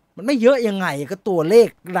มันไม่เยอะยังไงก็ตัวเลข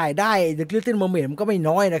รายได้ The Little Mermaid มันก็ไม่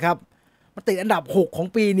น้อยนะครับมันติดอันดับ6ของ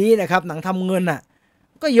ปีนี้นะครับหนังทำเงินน่ะ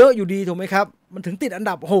ก็เยอะอยู่ดีถูกไหมครับมันถึงติดอัน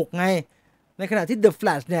ดับ6ไงในขณะที่ The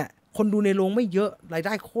Flash เนี่ยคนดูในโรงไม่เยอะรายไ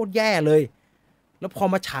ด้โคตรแย่เลยแล้วพอ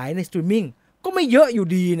มาฉายในสตรีมมิ่งก็ไม่เยอะอยู่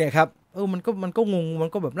ดีเนี่ยครับมันก็งงมัน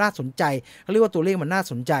ก็แบบน่าสนใจเขาเรียกว่าตัวเลขมันน่า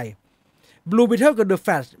สนใจ Blue Beetle กับ The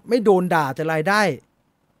Flash ไม่โดนด่าแต่รายได้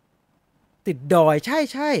ติดดอยใ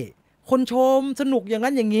ช่คนชมสนุกอย่าง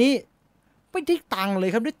นั้นอย่างนี้ไม่ได้ตังค์เลย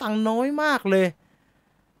ครับได้ตังค์น้อยมากเลย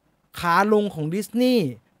ขาลงของดิสนีย์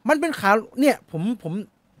มันเป็นขาเนี่ยผม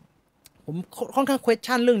ค่อนข้าง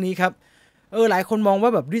question เรื่องนี้ครับหลายคนมองว่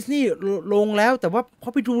าแบบดิสนีย์ลงแล้วแต่ว่าพอ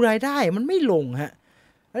ไปดูรายได้มันไม่ลงฮะ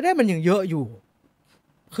รายได้มันยังเยอะอยู่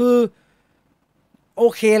คือโอ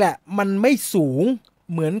เคแหละมันไม่สูง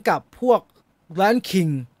เหมือนกับพวก Lion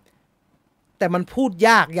King แต่มันพูดย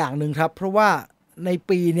ากอย่างหนึ่งครับเพราะว่าใน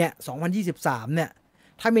ปีเนี่ย2023เนี่ย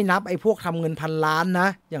ถ้าไม่นับไอ้พวกทำเงิน1,000 ล้านนะ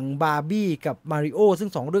อย่างบาร์บี้กับมาริโอซึ่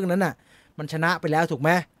ง2เรื่องนั้นน่ะมันชนะไปแล้วถูกไหม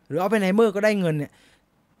หรือออปเพนไฮเมอร์ก็ได้เงินเนี่ย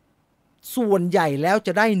ส่วนใหญ่แล้วจ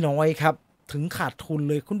ะได้น้อยครับ ถึงขาดทุน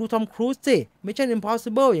เลยคุณดูทอมครูซสิ Mission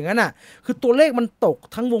Impossible อย่างนั้นน่ะคือตัวเลขมันตก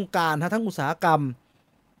ทั้งวงการทั้งอุตสาหกรรม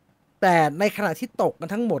แต่ในขณะที่ตกกัน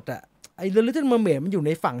ทั้งหมดอ่ะไอ้ The Little Mermaid มันอยู่ใ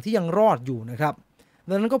นฝั่งที่ยังรอดอยู่นะครับ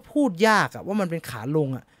ดังนั้นก็พูดยากอ่ะว่ามันเป็นขาลง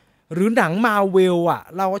อ่ะหรือหนังมาเวลอ่ะ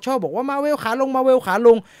เราก็ชอบบอกว่ามาเวลขาลงมาเวลขาล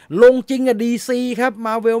งลงจริงอ่ะ DC ครับม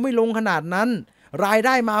าเวลไม่ลงขนาดนั้นรายไ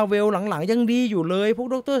ด้มาเวลหลังๆยังดีอยู่เลยพวก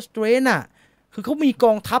ด็อกเตอร์สเตรนอ่ะคือเขามีก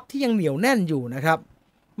องทัพที่ยังเหนียวแน่นอยู่นะครับ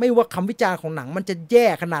ไม่ว่าคำวิจารณ์ของหนังมันจะแย่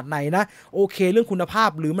ขนาดไหนนะโอเคเรื่องคุณภาพ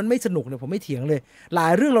หรือมันไม่สนุกเนี่ยผมไม่เถียงเลยหลา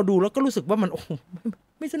ยเรื่องเราดูแล้วก็รู้สึกว่ามันโอ้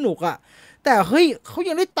ไม่สนุกอ่ะแต่เฮ้ยเขา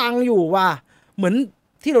ยังได้ตังค์อยู่ว่ะเหมือน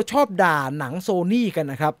ที่เราชอบด่าหนังโซนี่กัน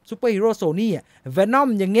นะครับซูเปอร์ฮีโร่โซนี่อ่ะเวนอม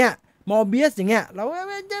อย่างเงี้ยมอร์เบียสอย่างเงี้ยเรา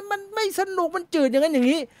มันไม่สนุกมันจืดอย่างนั้นอย่าง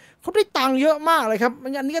นี้เขาได้ตังค์เยอะมากเลยครับ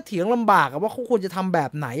อันนี้ก็เถียงลำบากว่าเขาควรจะทำแบ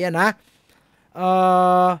บไหนอะนะ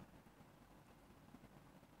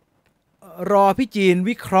รอพี่จีน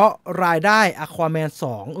วิเคราะห์รายได้ Aquaman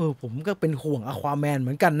 2ผมก็เป็นห่วง Aquaman เห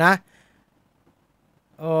มือนกันนะ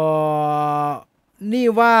นี่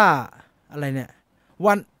ว่าอะไรเนี่ย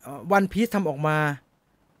วันพีซทำออกมา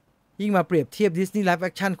ยิ่งมาเปรียบเทียบดิสนีย์ไลฟ์แอ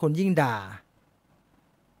คชั่นคนยิ่งด่า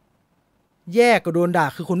แย่ก็โดนด่า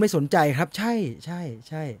คือคนไม่สนใจครับใช่ใช่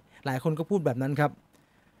ใช่หลายคนก็พูดแบบนั้นครับ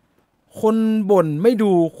คนบ่นไม่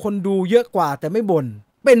ดูคนดูเยอะกว่าแต่ไม่บ่น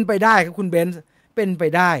เป็นไปได้ครับคุณเบนซ์เป็นไป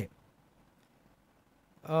ได้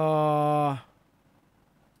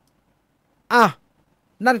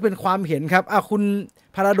นั่นเป็นความเห็นครับคุณ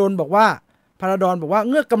พาราดอนบอกว่า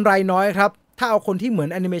เงือกกำไรน้อยครับถ้าเอาคนที่เหมือน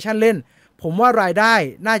แอนิเมชันเล่นผมว่ารายได้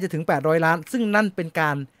น่าจะถึง800 ล้านซึ่งนั่นเป็นกา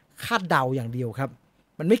รคาดเดาอย่างเดียวครับ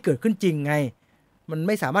มันไม่เกิดขึ้นจริงไงมันไ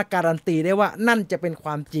ม่สามารถการันตีได้ว่านั่นจะเป็นคว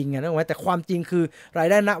ามจริงนะแต่ความจริงคือราย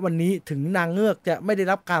ได้ณวันนี้ถึงนางเงือกจะไม่ได้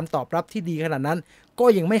รับการตอบรับที่ดีขนาดนั้นก็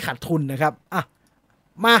ยังไม่ขาดทุนนะครับ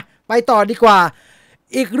มาไปต่อดีกว่า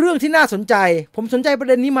อีกเรื่องที่น่าสนใจผมสนใจประ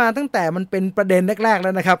เด็นนี้มาตั้งแต่มันเป็นประเด็นแรกๆแ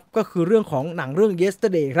ล้วนะครับก็คือเรื่องของหนังเรื่อง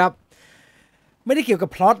Yesterday ครับไม่ได้เกี่ยวกับ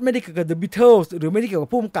พล็อตไม่ได้เกี่ยวกับ The Beatles หรือไม่ได้เกี่ยวกับ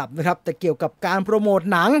ผู้กำกับนะครับแต่เกี่ยวกับการโปรโมท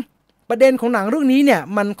หนังประเด็นของหนังเรื่องนี้เนี่ย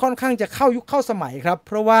มันค่อนข้างจะเข้ายุคเข้าสมัยครับเ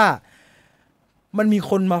พราะว่ามันมี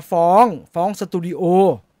คนมาฟ้องสตูดิโอ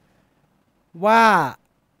ว่า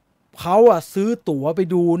เขาซื้อตั๋วไป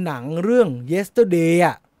ดูหนังเรื่อง Yesterday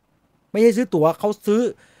ไม่ใช่ซื้อตั๋วเข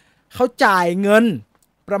าจ่ายเงิน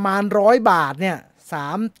ประมาณ100 บาทเนี่ย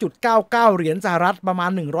 3.99 เหรียญสหรัฐประมาณ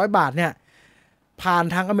100 บาทเนี่ยผ่าน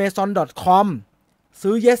ทาง amazon.com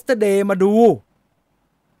ซื้อ Yesterday มาดู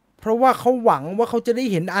เพราะว่าเขาหวังว่าเขาจะได้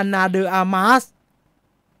เห็นอานาเดออามาส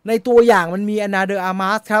ในตัวอย่างมันมีอานาเดออาม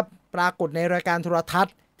าสครับปรากฏในรายการโทรทัศ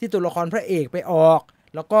น์ที่ตัวละครพระเอกไปออก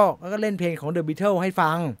แล้วก็เล่นเพลงของ The Beatles ให้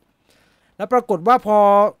ฟังแล้วปรากฏว่าพอ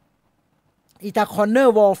อีตาคอนเนอ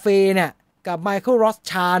ร์วอลเฟเนี่ยกับไมเคิลรอส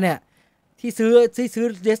ชาเนี่ยที่ซื้อ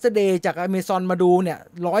Yesterday จาก Amazon มาดูเนี่ย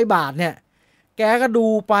100 บาทเนี่ยแกก็ดู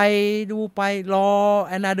ไปรอแ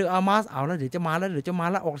อนนาเดออามาสเอาแล้วเดี๋ยวจะมาแล้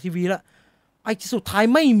วออกทีวีแล้วไอ้สุดท้าย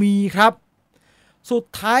ไม่มีครับสุด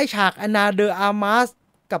ท้ายฉากแอนนาเดออามาส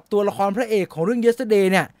กับตัวละครพระเอกของเรื่อง Yesterday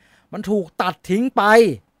เนี่ยมันถูกตัดทิ้งไป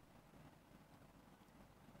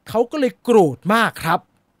เขาก็เลยโกรธมากครับ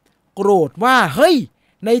โกรธว่าเฮ้ย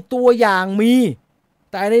ในตัวอย่างมี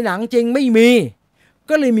แต่ในหนังจริงไม่มี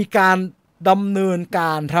ก็เลยมีการดำเนินก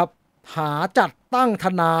ารครับหาจัดตั้งท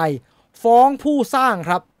นายฟ้องผู้สร้าง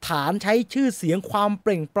ครับฐานใช้ชื่อเสียงความเป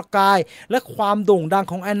ล่งประกายและความโด่งดัง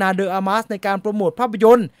ของแอนนาเดออามาสในการโปรโมทภาพย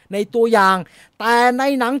นตร์ในตัวอย่างแต่ใน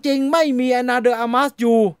หนังจริงไม่มีแอนนาเดออามาสอ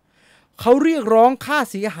ยู่เขาเรียกร้องค่า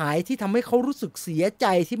เสียหายที่ทำให้เขารู้สึกเสียใจ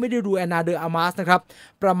ที่ไม่ได้ดูแอนนาเดออามาสนะครับ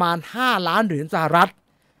ประมาณ5 ล้านเหรียญสหรัฐ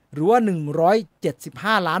หรือว่า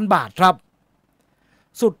175 ล้านบาทครับ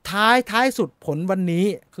สุดท้ายสุดผลวันนี้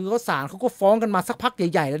คือศาลเขาก็ฟ้องกันมาสักพักใ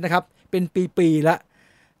หญ่ๆแล้วนะครับเป็นปีๆแล้ว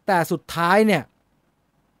แต่สุดท้ายเนี่ย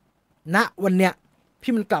ณวันเนี้ย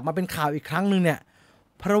ที่มันกลับมาเป็นข่าวอีกครั้งนึงเนี่ย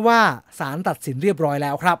เพราะว่าศาลตัดสินเรียบร้อยแ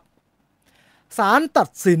ล้วครับศาลตัด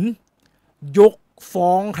สินยกฟ้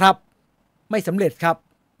องครับไม่สำเร็จครับ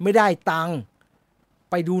ไม่ได้ตังค์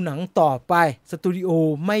ไปดูหนังต่อไปสตูดิโอ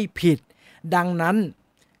ไม่ผิดดังนั้น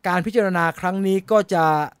การพิจารณาครั้งนี้ก็จะ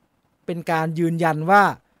เป็นการยืนยันว่า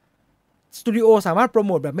สตูดิโอสามารถโปรโ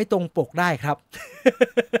มทแบบไม่ตรงปกได้ครับ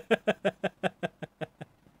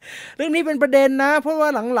เรื่องนี้เป็นประเด็นนะเพราะว่า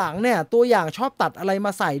หลังๆเนี่ยตัวอย่างชอบตัดอะไรม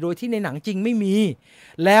าใส่โดยที่ในหนังจริงไม่มี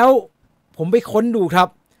แล้วผมไปค้นดูครับ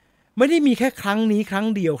ไม่ได้มีแค่ครั้งนี้ครั้ง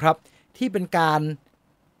เดียวครับที่เป็นการ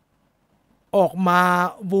ออกมา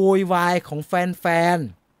โวยวายของแฟน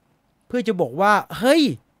ๆเพื่อจะบอกว่าเฮ้ย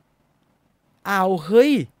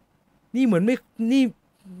นี่เหมือนไ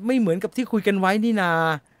ม่เหมือนกับที่คุยกันไว้นี่นา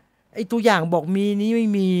ไอตัวอย่างบอกมีนี้ไม่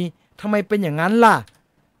มีทำไมเป็นอย่างนั้นล่ะ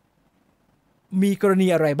มีกรณี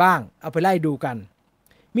อะไรบ้างเอาไปไล่ดูกัน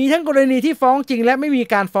มีทั้งกรณีที่ฟ้องจริงและไม่มี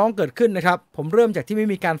การฟ้องเกิดขึ้นนะครับผมเริ่มจากที่ไม่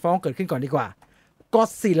มีการฟ้องเกิดขึ้นก่อนดีกว่าก็อด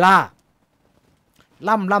ซิลล่า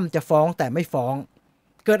ล่ำจะฟ้องแต่ไม่ฟ้อง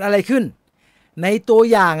เกิดอะไรขึ้นในตัว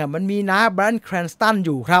อย่างมันมีนะไบรอัน แครนสตันอ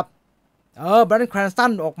ยู่ครับไบรอัน แครนสตั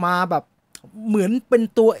นออกมาแบบเหมือนเป็น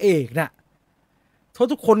ตัวเอกนะ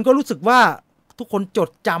ทุกคนก็รู้สึกว่าทุกคนจด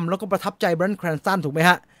จำแล้วก็ประทับใจไบรอัน แครนสตันถูกไหม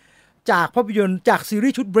ฮะจากภาพยนตร์จากซีรี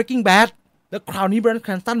ส์ชุด Breaking Bad แล้วคราวนี้ไบรอัน แค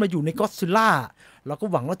รนสตันมาอยู่ในก็อดซิลล่าเราก็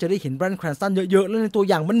หวังว่าจะได้เห็นไบรอัน แครนสตันเยอะๆแล้วในตัว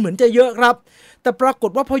อย่างมันเหมือนจะเยอะครับแต่ปรากฏ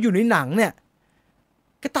ว่าพออยู่ในหนังเนี่ย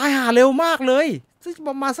ก็ตายหาเร็วมากเลยป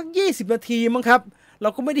ระมาณสัก20 นาทีมั้งครับเรา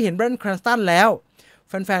ก็ไม่ได้เห็นไบรอัน แครนสตันแล้ว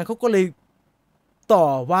แฟนๆเขาก็เลยต่อ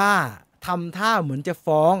ว่าทำท่าเหมือนจะ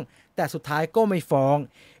ฟ้องแต่สุดท้ายก็ไม่ฟ้อง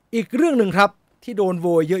อีกเรื่องหนึ่งครับที่โดนโว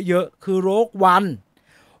ยเยอะๆคือโรกวั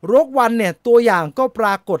นเนี่ยตัวอย่างก็ปร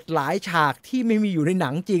ากฏหลายฉากที่ไม่มีอยู่ในหนั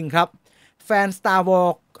งจริงครับแฟน Star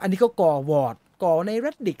Wars อันนี้ก็ก่อวอร์ดก่อใน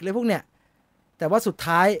Reddit เลยพวกเนี่ยแต่ว่าสุด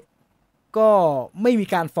ท้ายก็ไม่มี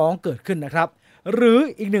การฟ้องเกิดขึ้นนะครับหรือ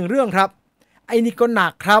อีกหนึ่งเรื่องครับไอ้นี่ก็หนั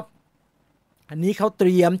กครับอันนี้เขาเต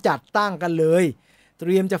รียมจัดตั้งกันเลยเต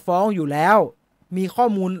รียมจะฟ้องอยู่แล้วมีข้อ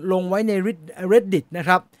มูลลงไว้ใน Reddit นะค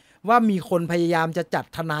รับว่ามีคนพยายามจะจัด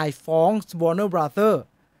ทนายฟ้อง Warner Brother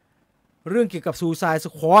เรื่องเกี่ยวกับ Suicide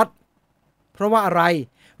Squad เพราะว่าอะไร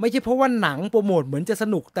ไม่ใช่เพราะว่าหนังโปรโมทเหมือนจะส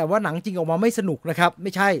นุกแต่ว่าหนังจริงออกมาไม่สนุกนะครับไ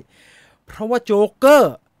ม่ใช่เพราะว่าโจ๊กเกอ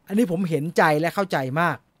ร์อันนี้ผมเห็นใจและเข้าใจม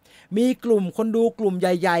ากมีกลุ่มคนดูกลุ่มใ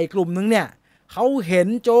หญ่ๆกลุ่มนึงเนี่ยเขาเห็น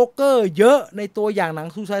โจ๊กเกอร์เยอะในตัวอย่างหนัง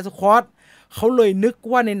Suicide Squad เขาเลยนึก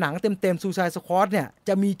ว่าในหนังเต็มๆ Suicide Squad เนี่ยจ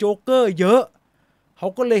ะมีโจ๊กเกอร์เยอะเขา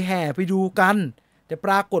ก็เลยแห่ไปดูกันแต่ป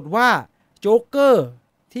รากฏว่าโจ๊กเกอร์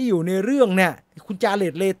ที่อยู่ในเรื่องเนี่ยคุณจาเร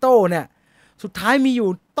ด เลโต้เนี่ยสุดท้ายมีอยู่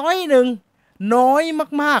ต้อยหนึ่งน้อย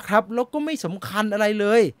มากๆครับแล้วก็ไม่สำคัญอะไรเล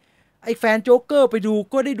ยไอ้แฟนโจ๊กเกอร์ไปดู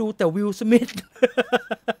ก็ได้ดูแต่วิล สมิธ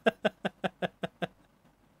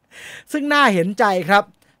ซึ่งน่าเห็นใจครับ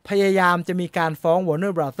พยายามจะมีการฟ้อง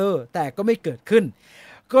Warner Brother แต่ก็ไม่เกิดขึ้น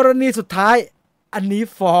กรณีสุดท้ายอันนี้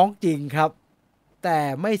ฟ้องจริงครับแต่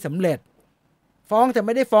ไม่สำเร็จฟ้องแต่ไ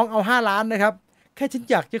ม่ได้ฟ้องเอา5 ล้านนะครับแค่ฉัน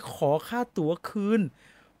อยากจะขอค่าตั๋วคืน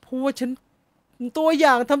เพราะว่าฉันตัวอ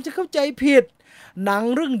ย่างทำฉันเข้าใจผิดหนัง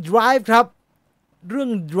เรื่อง Drive ครับเรื่อ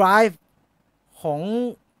ง Drive ของ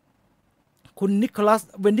คุณนิโคลัส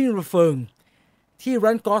วินดิ้งเฟิงที่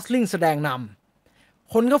รัน กอสลิงแสดงน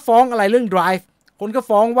ำคนก็ฟ้องอะไรเรื่อง Drive คนก็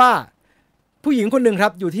ฟ้องว่าผู้หญิงคนหนึ่งครั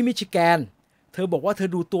บอยู่ที่มิชิแกนเธอบอกว่าเธอ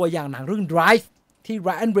ดูตัวอย่างหนังเรื่อง Drive ที่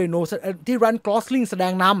รัน กอสลิงแสด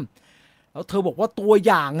งนำแล้วเธอบอกว่าตัว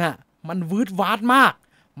อย่างมันวืดวาดมาก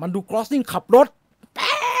มันดูกอสลิงขับรถ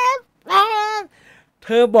เธ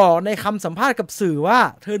อบอกในคำสัมภาษณ์กับสื่อว่า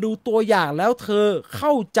เธอดูตัวอย่างแล้วเธอเข้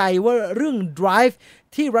าใจว่าเรื่อง Drive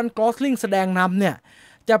ที่รัน กอสลิงแสดงนำเนี่ย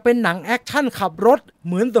จะเป็นหนังแอคชั่นขับรถเ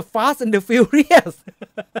หมือน The Fast and the Furious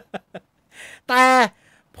แต่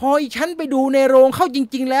พออีฉันไปดูในโรงเข้าจ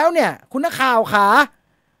ริงๆแล้วเนี่ยคุณนักข่าวขา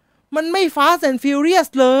มันไม่ Fast and Furious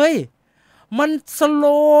เลยมันสโล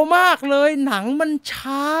ว์มากเลยหนังมัน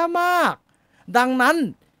ช้ามากดังนั้น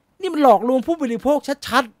นี่มันหลอกลวงผู้บริโภค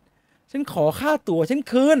ชัดๆฉันขอค่าตั๋วฉัน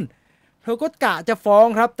คืนเธอก็กะจะฟ้อง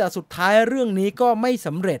ครับแต่สุดท้ายเรื่องนี้ก็ไม่ส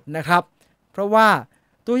ำเร็จนะครับเพราะว่า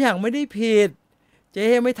ตัวอย่างไม่ได้ผิดเจ๊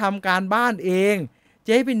ไม่ทำการบ้านเองเ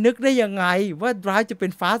จ๊ไปนึกได้ยังไงว่า Drive จะเป็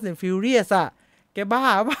น Fast and Furious แกบ้า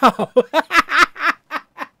เปล่า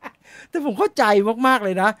แต่ผมเข้าใจมากๆเล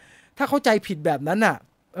ยนะถ้าเข้าใจผิดแบบนั้น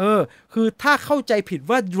คือถ้าเข้าใจผิด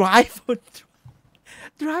ว่า Drive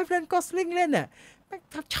นั่นก็สลิงเล่นเนี่ยแม่ง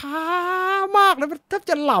ช้ามากเลยแทบ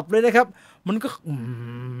จะหลับเลยนะครับมันก็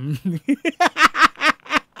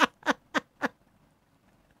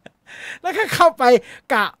แล้วก็เข้าไป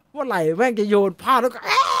กะว่าไหลแม่งจะโยนผ้าแล้วก็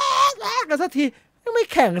กันสักทีไม่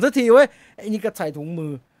แข่งสักทีเว้ยไอ้นี่ก็ใส่ถุงมื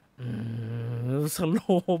อสโล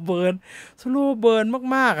ว์เบิร์น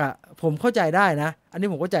มากๆผมเข้าใจได้นะอันนี้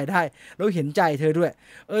ผมเข้าใจได้แล้วเห็นใจเธอด้วย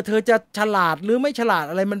เธอจะฉลาดหรือไม่ฉลาด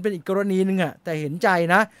อะไรมันเป็นอีกกรณีนึงแต่เห็นใจ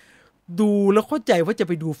นะดูแล้วเข้าใจว่าจะไ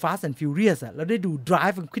ปดู Fast and Furious แล้วได้ดู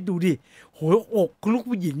Drive คิดดูดิโหอกลูก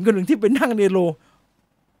ผู้หญิงคนหนึ่งที่ไปนั่งในโรง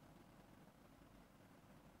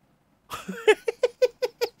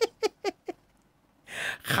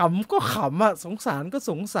ขำก็ขำสงสารก็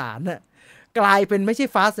สงสารกลายเป็นไม่ใช่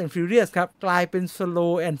Fast and Furious ครับกลายเป็น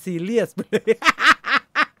Slow and Serious ไปเลย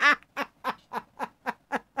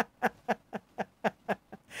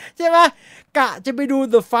ใช่ไหมกะจะไปดู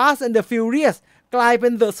The Fast and the Furious กลายเป็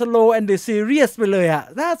น The Slow and the Serious ไปเลย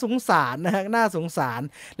น่าสงสารนะฮะน่าสงสาร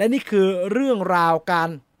และนี่คือเรื่องราวก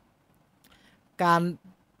าร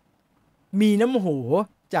มีน้ำโห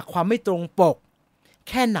จากความไม่ตรงปก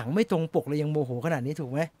แค่หนังไม่ตรงปกเลยยังโมโหขนาดนี้ถู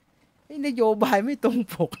กไหมนโยบายไม่ตรง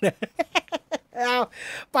ปกเนี่ย เอา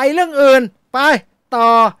ไปเรื่องอื่นไปต่อ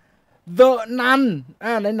The Nun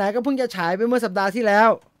ไหนๆก็เพิ่งจะฉายไปเมื่อสัปดาห์ที่แล้ว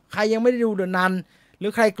ใครยังไม่ได้ดู The Nun หรื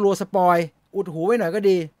อใครกลัวสปอยอุดหูไว้หน่อยก็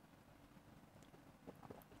ดี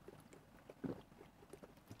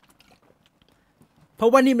เพรา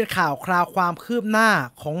ะว่านี่เป็นข่าวคราวความคืบหน้า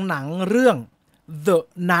ของหนังเรื่อง The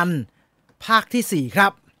Nun ภาคที่4ครั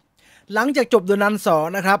บหลังจากจบ The Nun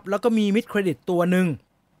 2นะครับแล้วก็มีมิดเครดิตตัวหนึ่ง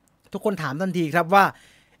ทุกคนถามทันทีครับว่า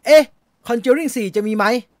Conjuring 4จะมีไหม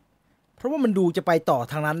เพราะว่ามันดูจะไปต่อ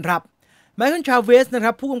ทางนั้นครับไมเคิล ชาเวสนะค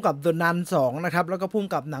รับผู้กำกับ The Nun 2นะครับแล้วก็ผู้ก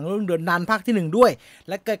ำกับหนังเรื่อง The Nun ภาคที่1ด้วยแ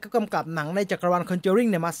ละแกก็กำกับหนังในจักรวาล Conjuring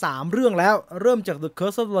เนี่ยมา3เรื่องแล้วเริ่มจาก The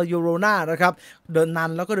Curse of La Llorona นะครับ The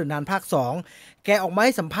Nun แล้วก็ The Nun ภาค2แกออกมาใ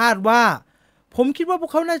ห้สัมภาษณ์ว่าผมคิดว่าพว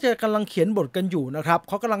กเขาน่าจะกำลังเขียนบทกันอยู่นะครับเ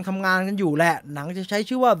ขากำลังทำงานกันอยู่แหละหนังจะใช้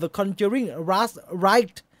ชื่อว่า The Conjuring Last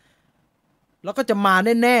Riteแล้วก็จะมา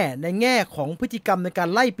แน่ๆในแง่ของพฤติกรรมในการ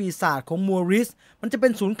ไล่ปีศาจของมัวริสมันจะเป็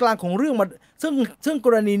นศูนย์กลางของเรื่องมาซึ่งก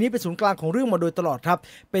รณีนี้เป็นศูนย์กลางของเรื่องมาโดยตลอดครับ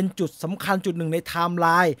เป็นจุดสำคัญจุดหนึ่งในไทม์ไล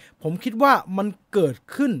น์ผมคิดว่ามันเกิด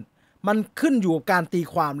ขึ้นมันขึ้นอยู่กับการตี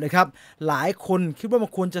ความเลยครับหลายคนคิดว่ามั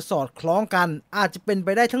นควรจะสอดคล้องกันอาจจะเป็นไป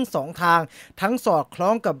ได้ทั้งสองทางทั้งสอดคล้อ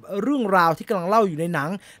งกับเรื่องราวที่กำลังเล่าอยู่ในหนัง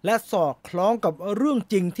และสอดคล้องกับเรื่อง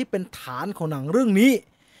จริงที่เป็นฐานของหนังเรื่องนี้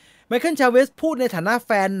ไมเคิล ชาเวสพูดในฐานะแ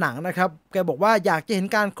ฟนหนังนะครับแกบอกว่าอยากจะเห็น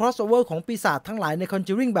การ crossover ของปีศาจทั้งหลายใน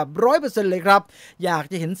Conjuring แบบ 100% เลยครับอยาก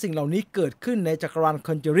จะเห็นสิ่งเหล่านี้เกิดขึ้นในจักรวาล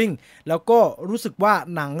Conjuring แล้วก็รู้สึกว่า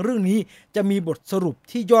หนังเรื่องนี้จะมีบทสรุป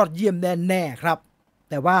ที่ยอดเยี่ยมแน่ๆครับ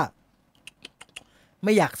แต่ว่าไ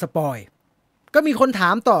ม่อยากสปอยก็มีคนถ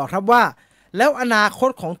ามต่อครับว่าแล้วอนาคต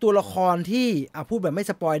ของตัวละครที่พูดแบบไม่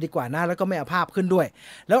สปอยดีกว่านะแล้วก็ไม่เอาภาพขึ้นด้วย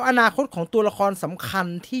แล้วอนาคตของตัวละครสำคัญ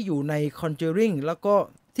ที่อยู่ใน Conjuring แล้วก็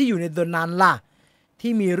ที่อยู่ใน The Nun ล่ะ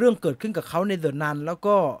ที่มีเรื่องเกิดขึ้นกับเขาใน The Nun แล้ว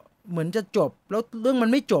ก็เหมือนจะจบแล้วเรื่องมัน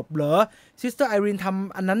ไม่จบเหรอ Sister Irene ท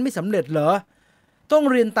ำอันนั้นไม่สำเร็จเหรอต้อง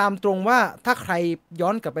เรียนตามตรงว่าถ้าใครย้อ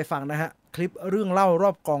นกลับไปฟังนะฮะคลิปเรื่องเล่าร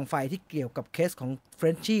อบกองไฟที่เกี่ยวกับเคสของเฟร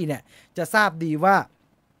นชี่เนี่ยจะทราบดีว่า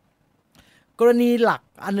กรณีหลัก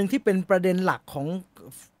อันนึงที่เป็นประเด็นหลักของ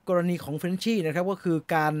กรณีของเฟรนชี่นะครับก็คือ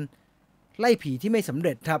การไล่ผีที่ไม่สำเ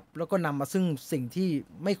ร็จครับแล้วก็นำมาซึ่งสิ่งที่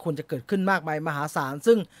ไม่ควรจะเกิดขึ้นมากมายมหาศาล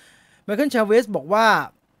ซึ่งไมเคิล ชาเวสบอกว่า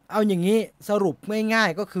เอาอย่างนี้สรุปง่าย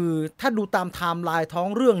ๆก็คือถ้าดูตามไทม์ไลน์ท้อง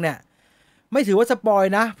เรื่องเนี่ยไม่ถือว่าสปอย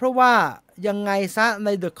นะเพราะว่ายังไงซะใน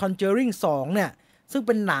The Conjuring 2เนี่ยซึ่งเ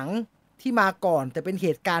ป็นหนังที่มาก่อนแต่เป็นเห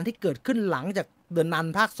ตุการณ์ที่เกิดขึ้นหลังจาก The Nun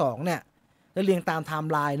ภาค2เนี่ยแล้วเรียงตามไทม์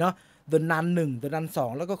ไลน์เนาะ The Nun 1 The Nun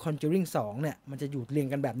 2แล้วก็ Conjuring 2เนี่ยมันจะอยู่เรียง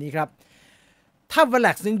กันแบบนี้ครับถ้า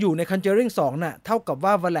Valax ยังอยู่ใน Conjuring 2น่ะเท่ากับ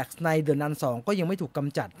ว่า Valax ใน The Nun 2ก็ยังไม่ถูกก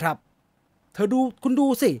ำจัดครับคุณดู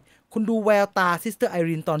สิคุณดูแววตา Sister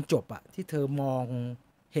Irene ตอนจบอะที่เธอมอง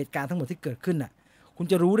เหตุการณ์ทั้งหมดที่เกิดขึ้นน่ะคุณ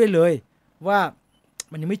จะรู้ได้เลยว่า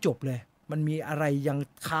มันยังไม่จบเลยมันมีอะไรยัง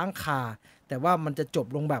ค้างคาแต่ว่ามันจะจบ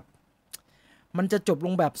ลงแบ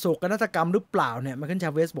บโศกนาฏกรรมหรือเปล่าเนี่ยไมเคิล ชา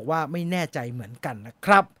เวสบอกว่าไม่แน่ใจเหมือนกันนะค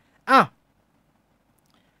รับ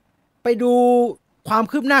ไปดูความ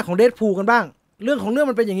คืบหน้าของเดดพูลกันบ้างเรื่องของเรื่อง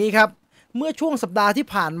มันเป็นอย่างนี้ครับเมื่อช่วงสัปดาห์ที่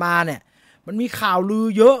ผ่านมาเนี่ยมันมีข่าวลือ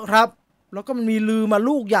เยอะครับแล้วก็มันมีลือมา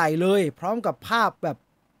ลูกใหญ่เลยพร้อมกับภาพแบบ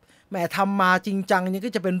แหมทำมาจริงจังนี่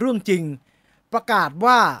ก็จะเป็นเรื่องจริงประกาศ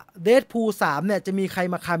ว่าเดดพูล3เนี่ยจะมีใคร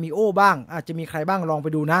มาคาเมโอบ้างอาจจะมีใครบ้างลองไป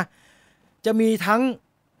ดูนะจะมีทั้ง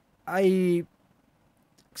ไอ้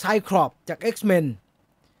ไซคลอปจาก X-Men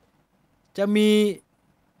จะมี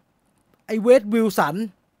ไอ้เวดวิลสัน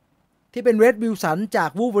ที่เป็นเวดวิลสันจาก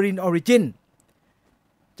Wolverine Origin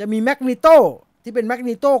จะมีแมกนีโตที่เป็นแมก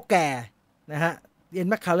นีโตแก่นะฮะเอียน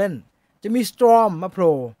แมคคาเลนจะมีสตรอมมาโผ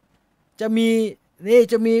ล่จะมี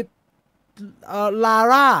ลอ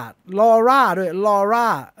ร่าด้วยลอร่า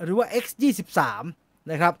หรือว่า X.63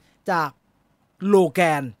 นะครับจากโลแก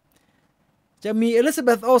นจะมีอลิซาเบ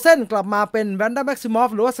ธ โอเซนกลับมาเป็นแวนด้าแม็กซิมอฟ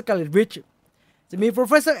หรือว่าสการ์เลตวิชจะมีโปร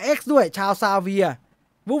เฟสเซอร์ X ด้วยชาวซาเวีย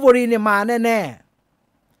วูล์ฟเวอรีนเนี่ยมาแน่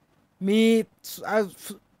ๆมี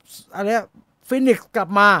อะไรฟินิกซ์กลับ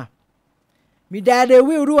มามีแดร์เด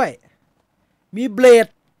วิลด้วยมีเบลด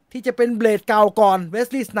ที่จะเป็นเบลดเก่าก่อนเวส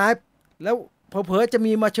ลีย์สไนป์แล้วเผลอๆจะ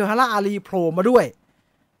มีมาเชอร์ฮาร่าอาลีโผล่มาด้วย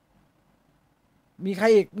มีใคร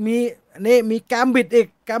อีกมีแกมบิดอีก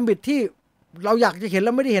แกมบิดที่เราอยากจะเห็นแ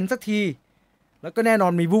ล้วไม่ได้เห็นสักทีแล้วก็แน่นอ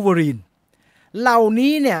นมีวูล์ฟเวอรีนเหล่า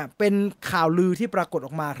นี้เนี่ยเป็นข่าวลือที่ปรากฏอ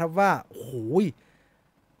อกมาครับว่าโอ้โห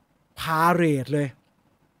พาเรดเลย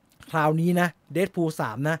คราวนี้นะเดดพูล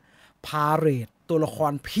3นะพาเรดตัวละค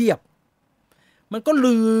รเพียบมันก็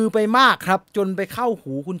ลือไปมากครับจนไปเข้า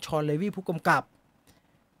หูคุณชอน เลวีผู้กำกับ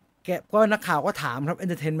ก็นักข่าวก็ถามครับ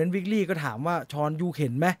Entertainment Weekly ก็ถามว่าชอนยูเห็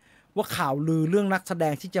นไหมว่าข่าวลือเรื่องนักแสด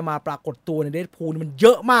งที่จะมาปรากฏตัวในเดดพูลมันเย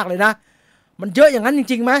อะมากเลยนะมันเยอะอย่างนั้นจ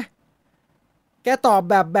ริงๆไหมแกตอบ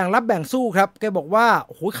แบบแบ่งรับแบ่งสู้ครับแกบอกว่าโ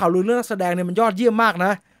อ้โหข่าวลือเรื่องนักแสดงเนี่ยมันยอดเยี่ยมมากน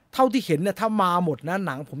ะเท่าที่เห็นเนี่ยถ้ามาหมดนะห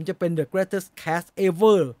นังผมจะเป็น the greatest cast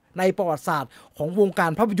ever ในประวัติศาสตร์ของวงกา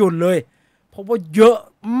รภาพยนตร์เลยเพราะว่าเยอะ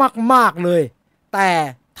มากๆเลยแต่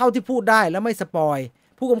เท่าที่พูดได้แล้วไม่สปอย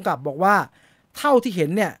ผู้กำกับบอกว่าเท่าที่เห็น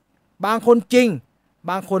เนี่ยบางคนจริง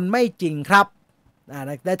บางคนไม่จริงครับ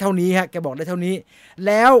ได้เท่านี้ฮะแกบอกได้เท่านี้แ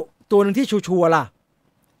ล้วตัวหนึ่งที่ชัวร์ล่ะ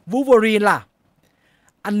วูล์ฟเวอรีนล่ะ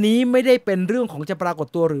อันนี้ไม่ได้เป็นเรื่องของจะปรากฏ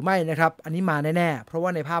ตัวหรือไม่นะครับอันนี้มาแน่ๆเพราะว่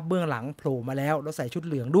าในภาพเบื้องหลังโผล่มาแล้วใส่ชุดเ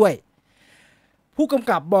หลืองด้วยผู้กำ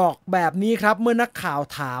กับบอกแบบนี้ครับเมื่อนักข่าว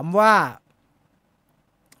ถามว่า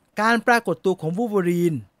การปรากฏตัวของวูล์ฟเวอรี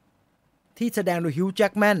นที่แสดงโดยฮิวจ์แจ็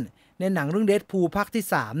คแมนในหนังเรื่องเดดพูลภาคที่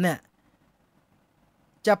3เนี่ย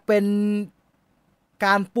จะเป็นก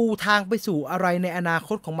ารปูทางไปสู่อะไรในอนาค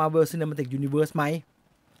ตของ Marvel Cinematic Universe ไหม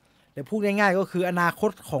หรือพูดง่ายๆก็คืออนาค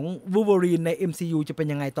ตของ Wolverine ใน MCU จะเป็น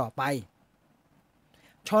ยังไงต่อไป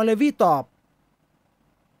ชอนเลวีตอบ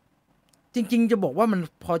จริงๆจะบอกว่ามัน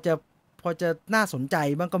พอจะน่าสนใจ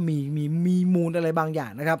บ้างก็มีมูลอะไรบางอย่า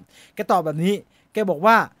งนะครับแกตอบแบบนี้แกบอก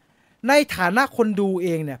ว่าในฐานะคนดูเอ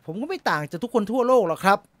งเนี่ยผมก็ไม่ต่างจากทุกคนทั่วโลกหรอกค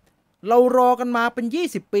รับเรารอกันมาเป็น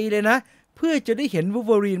20ปีเลยนะเพื่อจะได้เห็น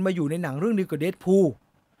Wolverine มาอยู่ในหนังเรื่องนี้กับ Deadpool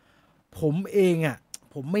ผมเอง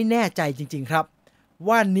ผมไม่แน่ใจจริงๆครับ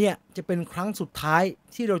ว่าเนี่ยจะเป็นครั้งสุดท้าย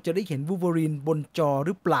ที่เราจะได้เห็น Wolverine บนจอห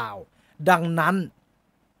รือเปล่าดังนั้น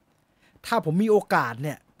ถ้าผมมีโอกาสเ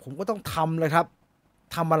นี่ยผมก็ต้องทำเลยครับ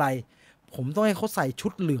ทำอะไรผมต้องให้เขาใส่ชุ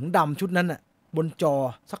ดเหลืองดำชุดนั้นบนจอ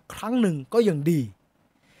สักครั้งหนึ่งก็ยังดี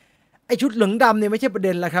ไอชุดเหลืองดำเนี่ยไม่ใช่ประเ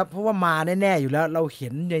ด็นแล้วครับเพราะว่ามาแน่ๆอยู่แล้วเราเห็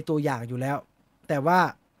นในตัวอย่างอยู่แล้วแต่ว่า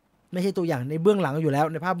ไม่ใช่ตัวอย่างในเบื้องหลังอยู่แล้ว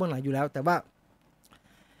ในภาพเบื้องหลังอยู่แล้วแต่ว่า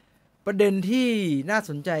ประเด็นที่น่าส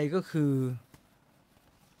นใจก็คือ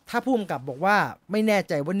ถ้าผู้กำกับบอกว่าไม่แน่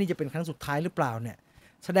ใจว่านี่จะเป็นครั้งสุดท้ายหรือเปล่าเนี่ย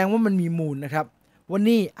แสดงว่ามันมีมูลนะครับว่า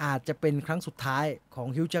นี่อาจจะเป็นครั้งสุดท้ายของ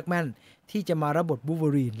ฮิวจ์แจ็คแมนที่จะมารับบทวูล์ฟเวอ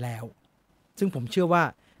รีนแล้วซึ่งผมเชื่อว่า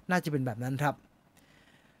น่าจะเป็นแบบนั้นครับ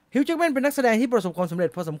ฮิวจ์แจ็คแมนเป็นนักแสดงที่ประสบความสำเร็จ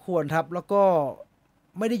พอสมควรครับแล้วก็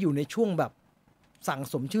ไม่ได้อยู่ในช่วงแบบสั่ง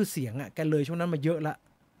สมชื่อเสียงแกเลยช่วงนั้นมาเยอะละ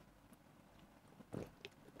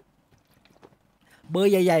เบอ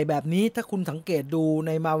ร์ใหญ่ๆแบบนี้ถ้าคุณสังเกตดูใ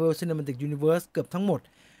น Marvel Cinematic Universe เกือบทั้งหมด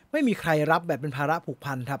ไม่มีใครรับแบบเป็นภาระผูก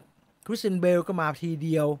พันครับคริสเตียนเบลก็มาทีเ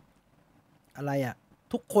ดียวอะไร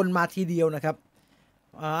ทุกคนมาทีเดียวนะครับ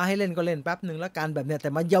ให้เล่นก็เล่นแป๊บหนึ่งแล้วกันแบบเนี้ยแต่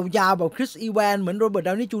มายาวๆแบบคริสอีแวนเหมือนโรเบิร์ตด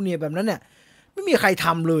าวนี่จูเนียร์แบบนั้นเนี่ยไม่มีใครท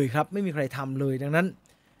ำเลยครับไม่มีใครทำเลยดังนั้น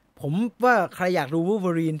ผมว่าใครอยากดูวูล์ฟเว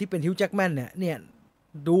อรีนที่เป็นฮิวจ์แจ็คแมนเนี่ย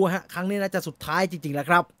ดูฮะครั้งนี้น่าจะสุดท้ายจริงๆแล้ว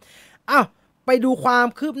ครับอ้าวไปดูความ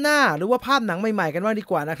คืบหน้าหรือว่าภาพหนังใหม่ๆกันบ้างดี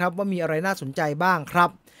กว่านะครับว่ามีอะไรน่าสนใจบ้างครับ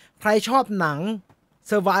ใครชอบหนัง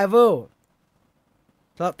Survival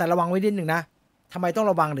แต่ระวังไว้นิดหนึ่งนะทำไมต้อง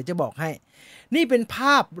ระวังเดี๋ยวจะบอกให้นี่เป็นภ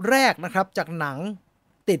าพแรกนะครับจากหนัง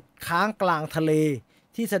ติดค้างกลางทะเล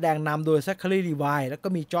ที่แสดงนำโดยแซคคารีลีไวน์แล้วก็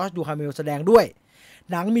มีจอร์จดูฮาเมลแสดงด้วย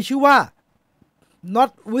หนังมีชื่อว่า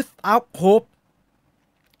Not Without Hope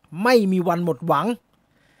ไม่มีวันหมดหวัง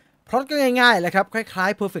เพราะก็ง่ายๆแหละครับคล้าย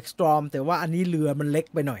ๆ Perfect Storm แต่ว่าอันนี้เรือมันเล็ก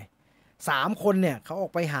ไปหน่อย3คนเนี่ยเขาออ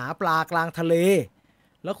กไปหาปลากลางทะเล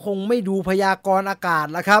แล้วคงไม่ดูพยากรณ์อากาศ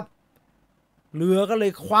แล้วครับเรือก็เล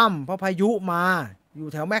ยคว่ำเพราะพายุมาอยู่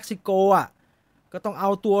แถวเม็กซิโกก็ต้องเอา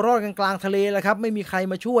ตัวรอดกันกลางทะเลแหละครับไม่มีใคร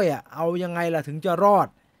มาช่วยเอายังไงล่ะถึงจะรอด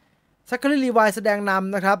แซคคารีลีไวน์แสดงน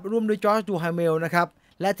ำนะครับร่วมด้วยจอร์จดูฮาเมลนะครับ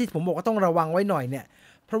และที่ผมบอกว่าต้องระวังไว้หน่อยเนี่ย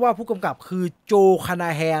เพราะว่าผู้กำกับคือโจคาน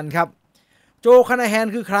าแฮนครับโจคานาแฮน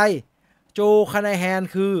คือใครโจคานาแฮน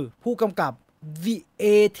คือผู้กำกับ The A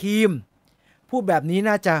Team พูดแบบนี้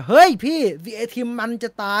น่าจะเฮ้ยพี่ The A Team มันจะ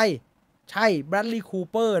ตายใช่แบรดลีย์คู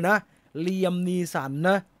เปอร์นะเลียมนีสันน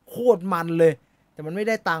ะโคตรมันเลยแต่มันไม่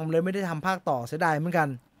ได้ตังค์เลยไม่ได้ทำภาคต่อเสียดายเหมือนกัน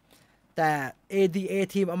แต่ ADA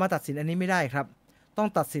Team เอามาตัดสินอันนี้ไม่ได้ครับต้อง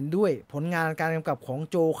ตัดสินด้วยผลงานการกำกับของ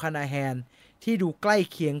โจคานาแฮนที่ดูใกล้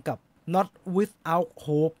เคียงกับ Not Without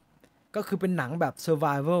Hope ก็คือเป็นหนังแบบ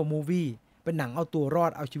Survival Movie เป็นหนังเอาตัวรอ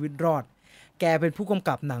ดเอาชีวิตรอดแกเป็นผู้กำ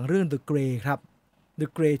กับหนังเรื่อง The Grey ครับ The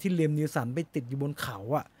Grey ที่เลียมนิวสันไปติดอยู่บนเขา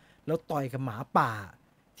แล้วต่อยกับหมาป่า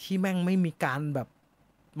ที่แม่งไม่มีการแบบ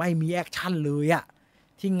ไม่มีแอคชั่นเลย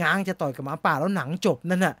ที่ง้างจะต่อยกับหมาป่าแล้วหนังจบ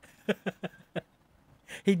นั่น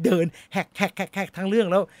ให้เดินแฮกทั้งเรื่อง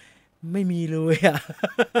แล้วไม่มีเลย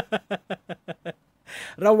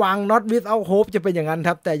ระวัง Not Without Hope จะเป็นอย่างนั้นค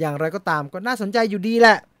รับแต่อย่างไรก็ตามก็น่าสนใจอยู่ดีแหล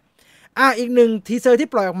ะอีกหนึ่งทีเซอร์ที่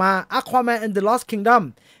ปล่อยออกมา Aquaman and the Lost Kingdom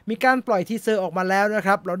มีการปล่อยทีเซอร์ออกมาแล้วนะค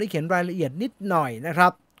รับเราได้เขียนรายละเอียดนิดหน่อยนะครั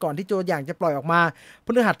บ ก่อนที่ตัวอย่างจะปล่อยออกมาพ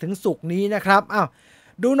ฤหัสถึงศุกร์นี้นะครับอ้าว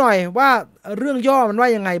ดูหน่อยว่าเรื่องย่อมันว่า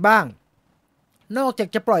ยังไงบ้างนอกจาก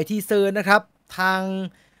จะปล่อยทีเซอร์นะครับทาง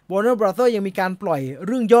Warner Bros ยังมีการปล่อยเ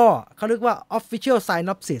รื่องย่อเขาเรียกว่า Official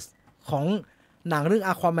Synopsis ของหนังเรื่อง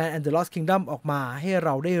Aquaman and the Lost Kingdom ออกมาให้เร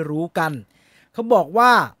าได้รู้กันเขาบอกว่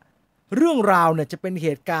าเรื่องราวเนี่ยจะเป็นเห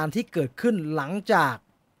ตุการณ์ที่เกิดขึ้นหลังจาก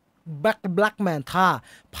Black Manta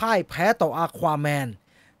พ่ายแพ้ต่อ Aquaman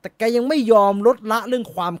แต่แกยังไม่ยอมลดละเรื่อง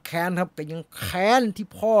ความแค้นครับแกยังแค้นที่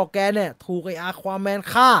พ่อแกเนี่ยถูกไอ้ Aquaman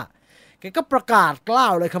ฆ่าแกก็ประกาศกล้า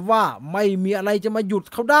วเลยครับว่าไม่มีอะไรจะมาหยุด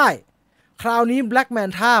เขาได้คราวนี้ Black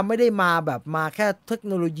Manta ไม่ได้มาแค่เทคโ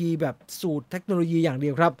นโลยีแบบสูตรเทคโนโลยีอย่างเดี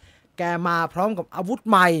ยวครับแกมาพร้อมกับอาวุธ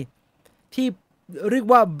ใหม่ที่เรียก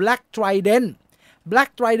ว่า Black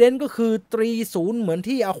Trident ก็คือตรีศูนย์เหมือน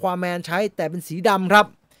ที่ Aquaman ใช้แต่เป็นสีดำครับ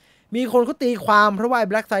มีคนเขาตีความเพราะว่า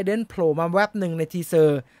Black Trident โผล่มาแวบหนึ่งในทีเซอ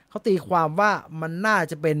ร์เขาตีความว่ามันน่า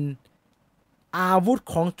จะเป็นอาวุธ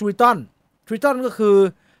ของ Triton ก็คือ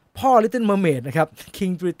พ่อ Little Mermaid นะครับ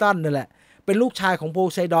King Triton นั่นแหละเป็นลูกชายของโพ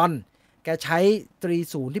ไซดอนแกใช้ตรี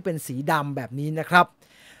ศูนย์ที่เป็นสีดำแบบนี้นะครับ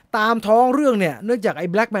ตามท้องเรื่องเนี่ยเนื่องจากไอ้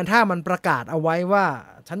Black Manta มันประกาศเอาไว้ว่า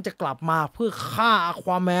ฉันจะกลับมาเพื่อฆ่า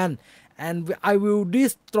Aquaman and I will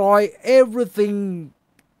destroy everything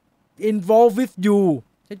involved with you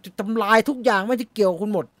จะทำลายทุกอย่างไม่ที่เกี่ยวคุ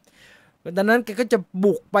ณหมดดังนั้นแกก็จะ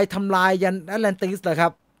บุกไปทำลายยันแอตแลนติสแหละครั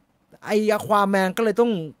บไอ้อควาแมนก็เลยต้อ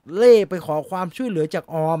งเล่ไปขอความช่วยเหลือจาก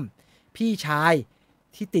ออมพี่ชาย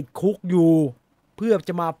ที่ติดคุกอยู่เพื่อ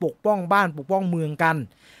จะมาปกป้องบ้านปกป้องเมืองกัน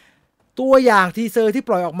ตัวอย่างทีเซอร์ที่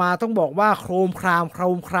ปล่อยออกมาต้องบอกว่าโครมค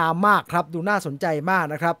รามมากครับดูน่าสนใจมาก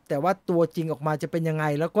นะครับแต่ว่าตัวจริงออกมาจะเป็นยังไง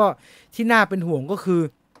แล้วก็ที่น่าเป็นห่วงก็คือ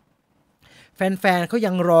แฟนๆเขา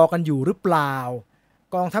ยังรอกันอยู่หรือเปล่า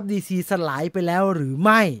กองทัพ DC สลายไปแล้วหรือไ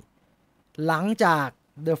ม่หลังจาก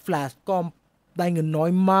The Flash ก็ได้เงินน้อ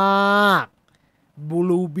ยมาก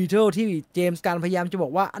Blue Beetle ที่เจมส์การพยายามจะบอ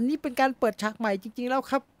กว่าอันนี้เป็นการเปิดฉากใหม่จริงๆแล้ว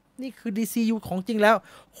ครับนี่คือ DCU ของจริงแล้ว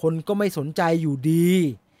คนก็ไม่สนใจอยู่ดี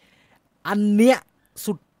อันเนี้ย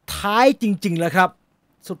สุดท้ายจริงๆแล้วครับ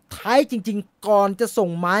สุดท้ายจริงๆก่อนจะส่ง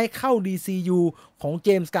ไม้เข้า DCU ของเจ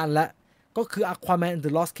มส์กันแล้วก็คือ Aquaman and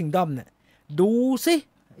the Lost Kingdom เนี่ยดูสิ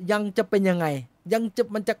ยังจะเป็นยังไง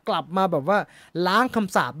มันจะกลับมาแบบว่าล้างค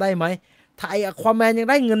ำสาปได้ไหมถ้าไอ้ Aquaman ยัง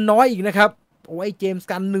ได้เงินน้อยอีกนะครับโอ้ยเจมส์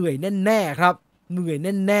กันเหนื่อยแน่ๆครับเหนื่อย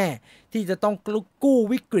แน่ๆที่จะต้องกู้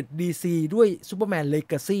วิกฤต DC ด้วย Superman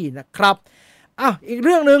Legacy นะครับอีกเ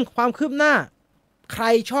รื่องนึงความคืบหน้าใคร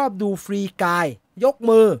ชอบดูฟรีกายยก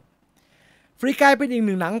มือฟรีกายเป็นอีกห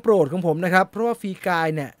นึ่งหนังโปรดของผมนะครับเพราะว่าฟรีกาย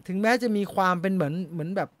เนี่ยถึงแม้จะมีความเป็นเห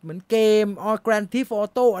มือนเกมGrand Theft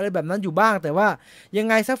Auto อะไรแบบนั้นอยู่บ้างแต่ว่ายัง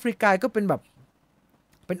ไงซะฟรีกายก็เป็นแบบ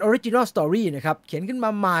เป็น Original Story นะครับเขียนขึ้นม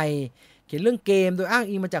าใหม่เขียนเรื่องเกมโดยอ้าง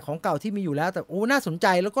อิงมาจากของเก่าที่มีอยู่แล้วแต่โอ้น่าสนใจ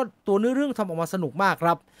แล้วก็ตัวเนื้อเรื่องทำออกมาสนุกมากค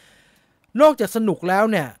รับนอกจากสนุกแล้ว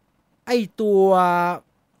เนี่ยไอตัว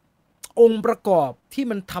องค์ประกอบที่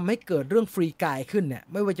มันทำให้เกิดเรื่องฟรีกายขึ้นเนี่ย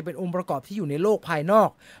ไม่ว่าจะเป็นองค์ประกอบที่อยู่ในโลกภายนอก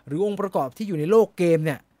หรือองค์ประกอบที่อยู่ในโลกเกมเ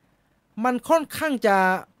นี่ยมันค่อนข้างจะ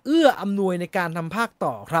เอื้ออำนวยในการทำภาค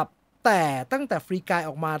ต่อครับแต่ตั้งแต่ฟรีกายอ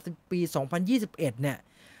อกมาปี2021เนี่ย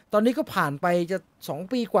ตอนนี้ก็ผ่านไปจะ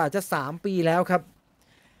2ปีกว่าจะ3ปีแล้วครับ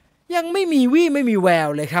ยังไม่มีวี่ไม่มีแวว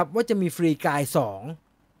เลยครับว่าจะมีฟรีกาย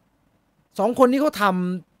2คนนี้เขาท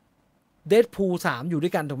ำเดดพูล3อยู่ด้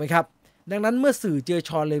วยกันถูกไหมครับดังนั้นเมื่อสื่อเจอช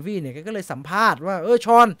อนเลวี่เนี่ยก็เลยสัมภาษณ์ว่าช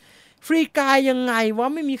อนฟรีกายยังไงวะ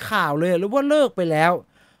ไม่มีข่าวเลยหรือว่าเลิกไปแล้ว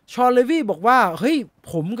ชอนเลวี่บอกว่าเฮ้ย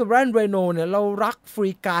ผมกับแรนเรโนเนี่ยเรารักฟรี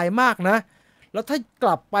กายมากนะแล้วถ้าก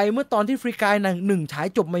ลับไปเมื่อตอนที่ฟรีกายหนึ่งฉาย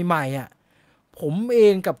จบใหม่ๆอ่ะผมเอ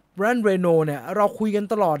งกับแรนเรโนเนี่ยเราคุยกัน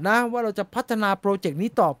ตลอดนะว่าเราจะพัฒนาโปรเจกต์นี้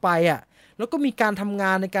ต่อไปอ่ะแล้วก็มีการทำง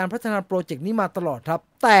านในการพัฒนาโปรเจกต์นี้มาตลอดครับ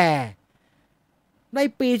แต่ใน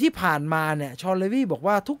ปีที่ผ่านมาเนี่ยชอนเลวี่บอก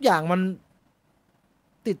ว่าทุกอย่างมัน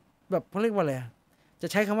ติดแบบเขาเรียกว่าอะไรจะ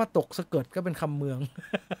ใช้คำว่าตกสะเกิดก็เป็นคำเมือง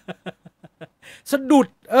สะดุด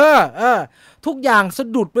ทุกอย่างสะ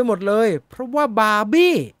ดุดไปหมดเลยเพราะว่าบาร์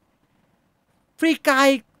บี้ฟรีกาย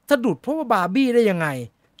สะดุดเพราะว่าบาร์บี้ได้ยังไง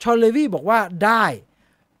ชอนเลวี่บอกว่าได้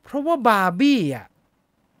เพราะว่าบาร์บี้อ่ะ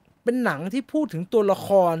เป็นหนังที่พูดถึงตัวละค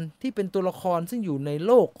รที่เป็นตัวละครซึ่งอยู่ในโ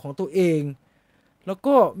ลกของตัวเองแล้ว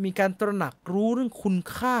ก็มีการตระหนักรู้เรื่องคุณ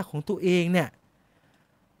ค่าของตัวเองเนี่ย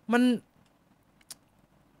มัน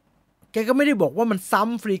แกก็ไม่ได้บอกว่ามันซ้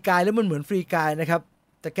ำฟรีกายแล้วมันเหมือนฟรีกายนะครับ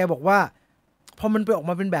แต่แกบอกว่าพอมันไปออก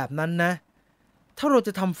มาเป็นแบบนั้นนะถ้าเราจ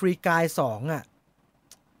ะทำฟรีกาย2อ่ะ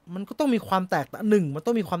มันก็ต้องมีความแตกต่างมันต้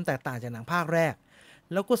องมีความแตกต่างจากหนังภาคแรก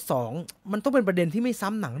แล้วก็2มันต้องเป็นประเด็นที่ไม่ซ้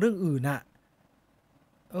ำหนังเรื่องอื่นอ่ะ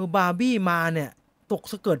บาร์บี้มาเนี่ยตก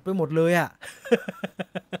สะเกิดไปหมดเลยอ่ะ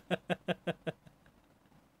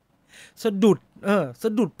สะดุดส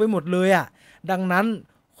ะดุดไปหมดเลยอ่ะดังนั้น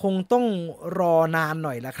คงต้องรอนานห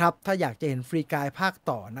น่อยละครับถ้าอยากจะเห็นฟรีกายภาค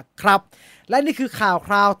ต่อนะครับและนี่คือข่าวค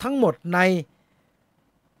ราวทั้งหมดใน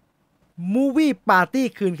Movie Party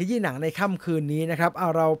คืนขยี้หนังในค่ำคืนนี้นะครับเอา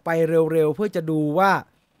เราไปเร็วๆเพื่อจะดูว่า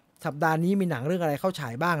สัปดาห์นี้มีหนังเรื่องอะไรเข้าฉา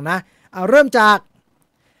ยบ้างนะเอาเริ่มจาก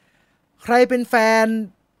ใครเป็นแฟน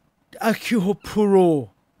อาคิโฮปูโร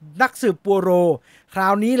นักสืบปัวโรครา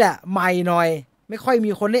วนี้แหละใหม่หน่อยไม่ค่อย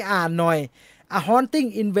มีคนได้อ่านหน่อย A Haunting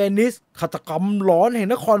in Venice ฆาตกรรมหลอนแห่ง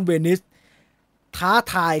นครเวนิสท้า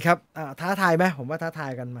ทายครับท้าทายไหมผมว่าท้าทา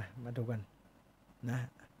ยกันมาดูกันนะ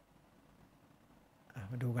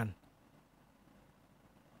มาดูกัน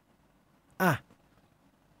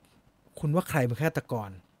คุณว่าใครเป็นฆาตกร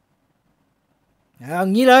อย่า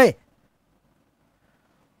งนี้เลย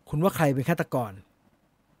คุณว่าใครเป็นฆาตกร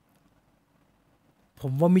ผ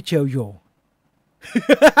มว่ามิเชลโย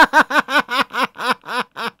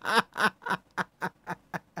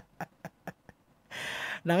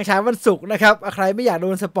หนังฉายวันศุกร์นะครับใครไม่อยากโด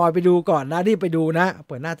นสปอยไปดูก่อนนะรีบไปดูนะเ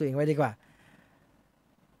ปิดหน้าตัวเองไว้ดีกว่า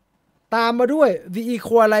ตามมาด้วย The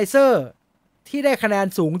Equalizer ที่ได้คะแนน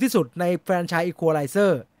สูงที่สุดในแฟรนไชส์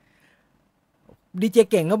Equalizer ดีเจ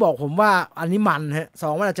เก่งก็บอกผมว่าอันนี้มันฮะ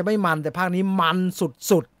2มันอาจจะไม่มันแต่ภาคนี้มัน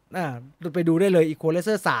สุดๆไปดูได้เลย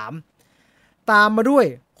Equalizer 3ตามมาด้วย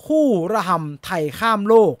คู่ระห่ำไถ่ข้าม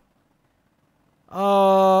โลก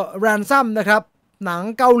Ransom นะครับหนัง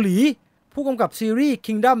เกาหลีผู้กำกับซีรีส์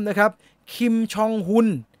Kingdom นะครับคิมชองฮุน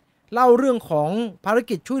เล่าเรื่องของภาร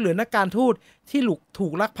กิจช่วยเหลือนักการทูตที่ถู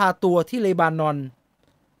กลักพาตัวที่เลบานอน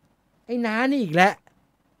ไอ้น้านี่อีกแล้ว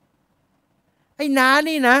ไอ้น้า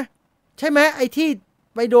นี่นะใช่ไหมไอ้ที่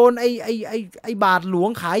ไปโดนไอ้บาทหลวง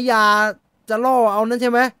ขายยาจะล่อเอานั้นใ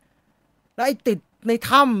ช่ไหมแล้วไอ้ติดใน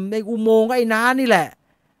ถ้ำในอุโมงค์ไอ้น้านี่แหละ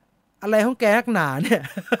อะไรของแกนักหนาเนี่ย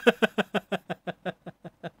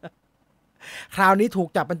คราวนี้ถูก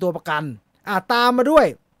จับเป็นตัวประกันตามมาด้วย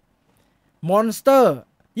มอนสเตอร์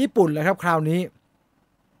ญี่ปุ่นเลยครับคราวนี้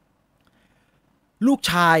ลูก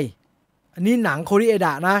ชายอันนี้หนังโคริเอด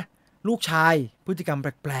ะนะลูกชายพฤติกรรมแ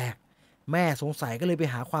ปลกๆแม่สงสัยก็เลยไป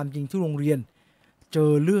หาความจริงที่โรงเรียนเจ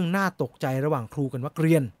อเรื่องน่าตกใจระหว่างครูกับนักเ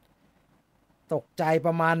รียนตกใจป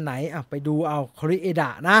ระมาณไหนไปดูเอาโคริเอดะ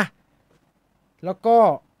นะแล้วก็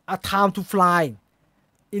A Time to Fly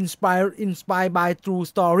Inspired by True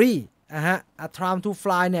Story A Time to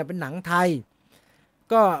Fly เนี่ยเป็นหนังไทย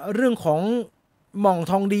ก็เรื่องของหม่อง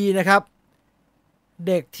ทองดีนะครับ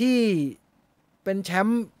เด็กที่เป็นแชม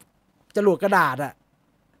ป์จรวดกระดาษ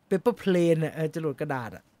Paper Planeจรวดกระดาษ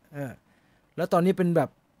แล้วตอนนี้เป็นแบบ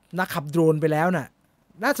นักขับโดรนไปแล้ว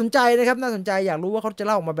น่าสนใจนะครับน่าสนใจอยากรู้ว่าเขาจะเ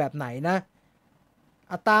ล่าออกมาแบบไหนนะ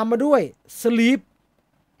ตามมาด้วย Sleep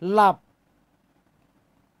หลับ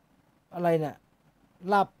อะไรเนี่ย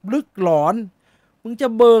หลับลึกหลอนมึงจะ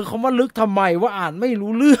เบอร์คำว่าลึกทำไมว่าอ่านไม่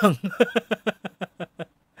รู้เรื่อง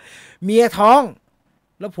เมียท้อง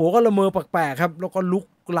แล้วผัวก็ละเมอแปลกๆครับแล้วก็ลุก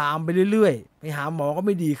ลามไปเรื่อยๆไปหาหมอก็ไ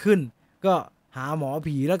ม่ดีขึ้นก็หาหมอ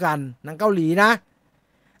ผีแล้วกันหนังเกาหลีนะ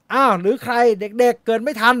หรือใครเด็กๆเกิดไ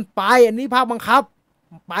ม่ทันไปอันนี้ภาคบังคับ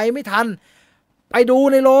ไปไม่ทันไปดู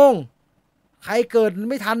ในโรงใครเกิด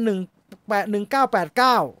ไม่ทัน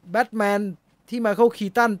1989แบทแมนที่ไมเคิลคี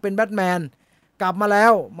ตันเป็นแบทแมนกลับมาแล้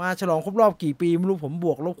วมาฉลองครบรอบกี่ปีไม่รู้ผมบ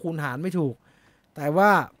วกลบคูณหารไม่ถูกแต่ว่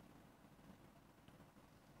า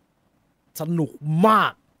สนุกมา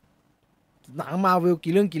กหนังมาเวล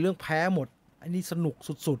กี่เรื่องแพ้หมดอันนี้สนุก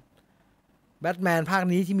สุดๆแบทแมนภาค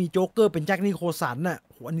นี้ที่มีโจ๊กเกอร์เป็นแจ็คนิโคลสัน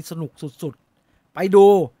อันนี้สนุกสุดๆไปดู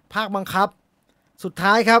ภาคบังคับสุด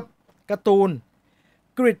ท้ายครับการ์ตูน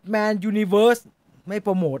Gridman Universe ไม่โป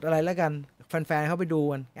รโมทอะไรแล้วกันแฟนๆเข้าไปดู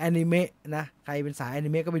กันแอนิเมะนะใครเป็นสายแอนิ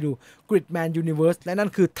เมะก็ไปดู Gridman Universe และนั่น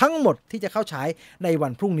คือทั้งหมดที่จะเข้าฉายในวั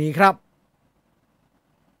นพรุ่งนี้ครับ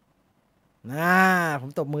ผม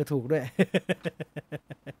ตบมือถูกด้วย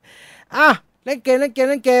เล่นเกม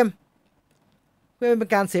เพื่อเป็น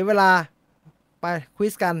การเสียเวลาไปควิ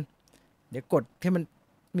สกันเดี๋ยวกดให้มัน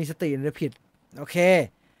มีสติเดี๋ยวผิดโอเค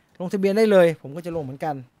ลงทะเบียนได้เลยผมก็จะลงเหมือน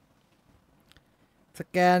กันส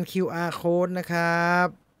แกน QR code นะครับ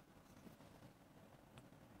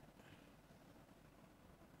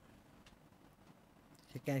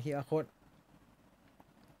สแกน QR code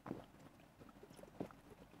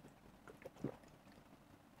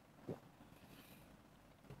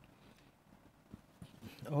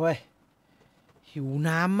โอ้ยหิว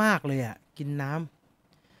น้ำมากเลยกินน้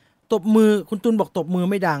ำตบมือคุณตุลบอกตบมือ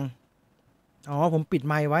ไม่ดังผมปิด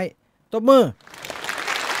ไมค์ไว้ตบมือ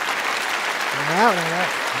แล้ว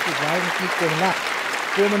ปิดไว้เมื่อกี้ก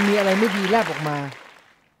ลัวมันมีอะไรไม่ดีแลบออกมา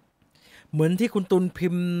เหมือนที่คุณตุลพิ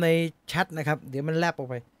มพ์ในแชทนะครับเดี๋ยวมันแลบออก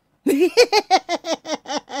ไป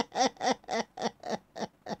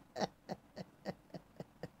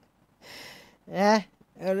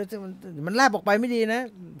มันแลบออกไปไม่ดีนะ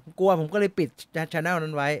กลัวผมก็เลยปิดchannel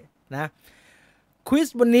นั้นไว้นะควิส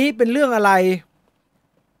วันนี้เป็นเรื่องอะไร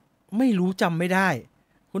ไม่รู้จำไม่ได้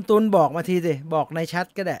คุณตูนบอกมาทีสิบอกในแชท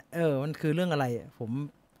ก็ได้มันคือเรื่องอะไรผม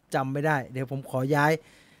จำไม่ได้เดี๋ยวผมขออ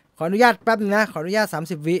นุญาตแป๊บนึงนะขออนุญาต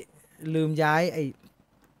30 วิลืมย้ายไอ้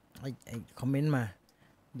คอมเมนต์มา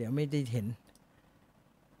เดี๋ยวไม่ได้เห็น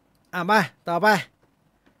ไปต่อไป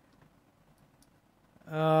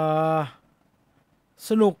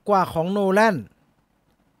สนุกกว่าของโนแลน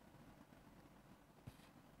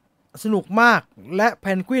สนุกมากและเพ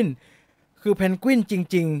นกวินคือเพนกวินจ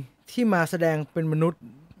ริงๆที่มาแสดงเป็นมนุษย์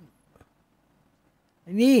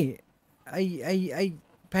นี่ไอ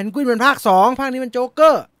เพนกวินมันภาค2ภาคนี้มันโจ๊กเก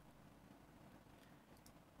อร์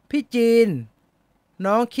พี่จีน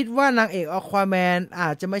น้องคิดว่านางเอกอควาแมนอา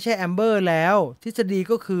จจะไม่ใช่แอมเบอร์แล้วทฤษฎี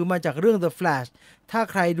ก็คือมาจากเรื่อง The Flash ถ้า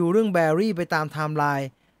ใครดูเรื่องแบร์รี่ไปตามไทม์ไลน์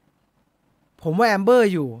ผมว่าแอมเบอร์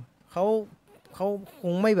อยู่เขาค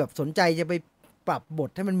งไม่แบบสนใจจะไปปรับบท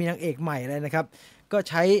ให้มันมีนางเอกใหม่เลยนะครับก็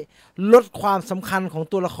ใช้ลดความสำคัญของ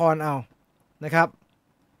ตัวละครเอานะครับ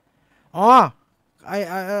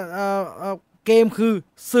เกมคือ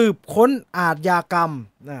สืบค้นอาชญากรรม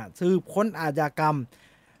สืบค้นอาชญากรรม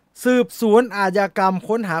สืบสวนอาชญากรรม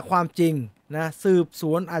ค้นหาความจริงนะสืบส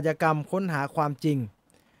วนอาชญากรรมค้นหาความจริง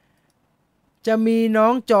จะมีน้อ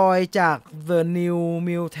งจอยจาก The New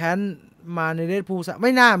Mutant มาในเดดพูลไ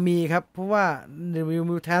ม่น่ามีครับเพราะว่า The New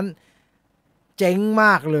Mutant เจ๋งม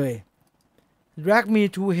ากเลย Drag Me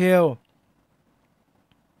to Hell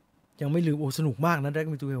ยังไม่ลืมสนุกมากนะ Drag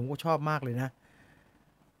Me to Hell ผมก็ชอบมากเลยนะ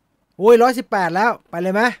118แล้วไปเล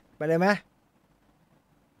ยไหมไปเล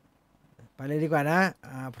ยดีกว่านะ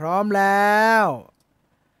พร้อมแล้ว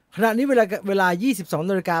ขณะนี้เวลา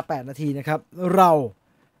 22:08 นาทีนะครับเรา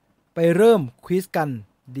ไปเริ่มควิสกัน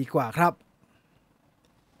ดีกว่าครับ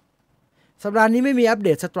สัปดาห์นี้ไม่มีอัปเด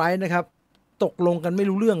ตสไตรค์นะครับตกลงกันไม่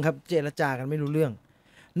รู้เรื่องครับเจรจากันไม่รู้เรื่อง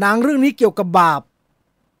หนังเรื่องนี้เกี่ยวกับบาป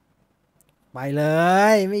ไปเล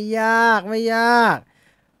ยไม่ยาก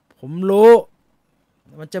ผมรู้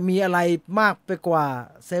มันจะมีอะไรมากไปกว่า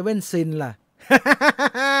เซเว่นซินล่ะ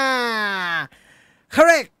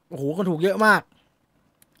correct โอ้โหคนถูกเยอะมาก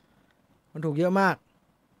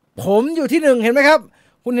ผมอยู่ที่1เห็นไหมครับ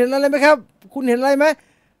คุณเห็นอะไรไหมครับคุณเห็นอะไรไหม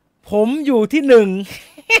ผมอยู่ที่1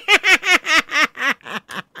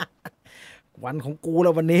 วันของกูแล้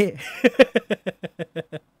ววันนี้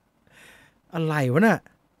อะไรวะน่ะ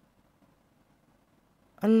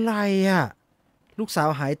อะไรลูกสาว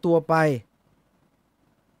หายตัวไป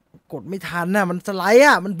กดไม่ทันน่ะมันสไลด์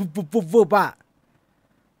มันบุบ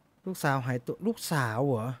ลูกสาวหายตัวลูกสาวเ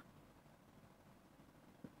หรอ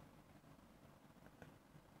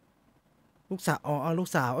ลูกสาวลูก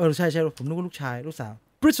สาวใช่ผมนึกว่าลูกชายลูกสาว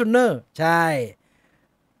prisoner ใช่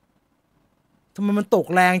ทำไมมันตก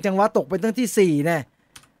แรงจังวะตกไปตั้งที่4แน่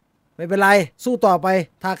ไม่เป็นไรสู้ต่อไป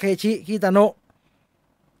ทาเคชิคิตาโนะ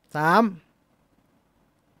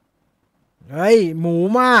3เฮ้ยหมู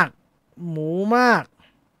มาก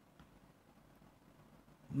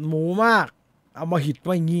เอามาหิดไ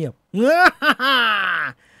ว้เงียบ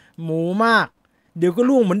หมูมากเดี๋ยวก็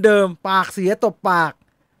ล่วงเหมือนเดิมปากเสียตบปาก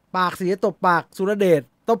สุรเดช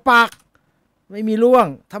ตบปากไม่มีล่วง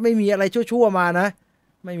ถ้าไม่มีอะไรชั่วๆมานะ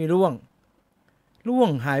ไม่มีล่วง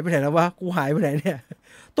หายไปไหนแล้ววะกูหายไปไหนเนี่ย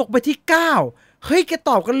ตกไปที่9เฮ้ยแกต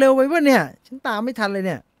อบกันเร็วไว้วะเนี่ยฉันตามไม่ทันเลยเ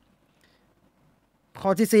นี่ยข้อ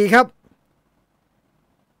ที่4ครับ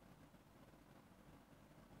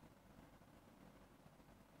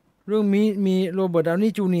เรื่องมีโรเบิร์ต ดาว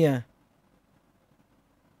นี่จูเนียร์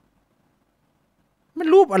มัน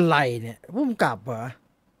รูปอะไรเนี่ยพุ่มกลับเหรอ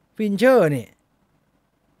ฟินเชอร์นี่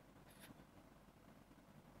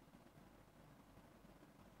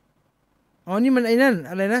นี่มันไอ้นั่น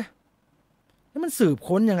อะไรนะแล้วมันสืบ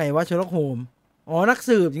ค้นยังไงวะเชอร์ล็อกโฮมนัก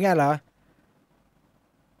สืบอย่างเงี้ยเหรอ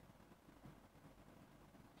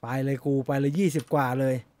ไปเลยกูไปเลย20 กว่าเล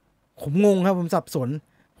ยผมงงครับผมสับสน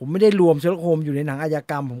ผมไม่ได้รวมเชอร์ล็อกโฮมอยู่ในหนังอาชญา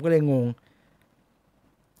กรรมผมก็เลยงง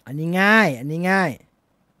อันนี้ง่าย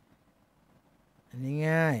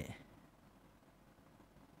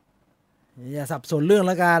อย่าสับสนเรื่อง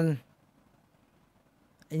แล้วกัน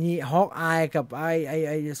ไอ้นี่ฮอกอายกับไ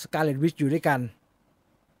อสการ์เล็ตวิชอยู่ด้วยกัน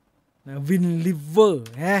นะวินลิเวอร์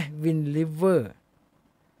วินลิเวอร์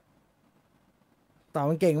ต่อ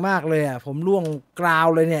มันเก่งมากเลยผมล่วงกราว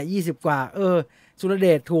เลยเนี่ย20 กว่าสุรเด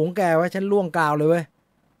ชถูงแกว่าฉันล่วงกราวเลยเว้ย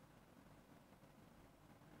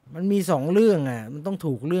มันมี2 เรื่องมันต้อง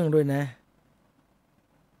ถูกเรื่องด้วยนะ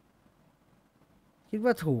คิด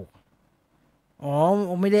ว่าถูก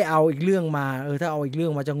ไม่ได้เอาอีกเรื่องมาถ้าเอาอีกเรื่อ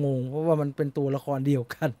งมาจะงงเพราะว่ามันเป็นตัวละครเดียว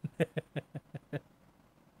กัน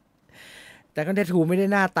แต่ก็เททูไม่ได้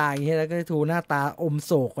หน้าตาอย่างนี้แล้วก็เททูหน้าตาอมโ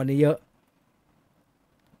ศกกว่านี้เยอะ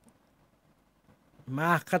ม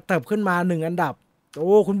ากระเถิบขึ้นมา1อันดับโอ้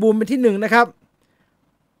คุณบูมเป็นที่1นะครับ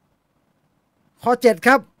ข้อ7ค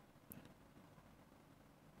รับ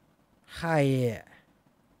ใคร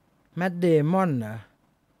แมทเดมอนเหรอ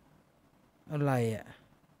อะไร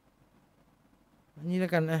อันนี้แล้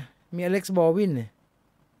วกันนะมีอเล็กซ์บอลวินเนี่ย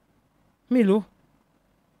ไม่รู้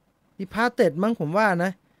ดิพาร์เต็ดมั้งผมว่าน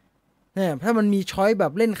ะเนี่ยถ้ามันมีช้อยแบ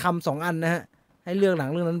บเล่นคำ2อันนะฮะให้เลือกหนัง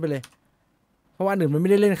เรื่องนั้นไปเลยเพราะว่าอันอื่นมันไม่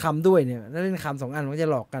ได้เล่นคำด้วยเนี่ยถ้าเล่นคำ2อันมันจะ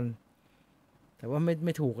หลอกกันแต่ว่าไ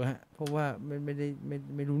ม่ถูกฮะเพราะว่าไม่ได้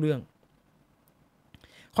ไม่รู้เรื่อง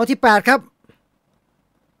ข้อที่8ครับ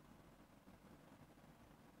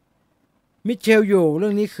มิเชลโยเรื่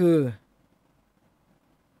องนี้คือ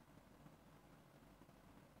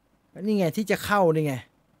นี่ไงที่จะเข้านี่ไง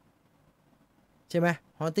ใช่ไหม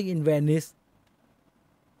Haunting in Venice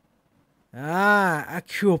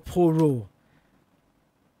Acapulco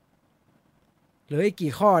เหลืออีก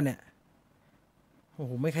กี่ข้อเนี่ยโอ้โ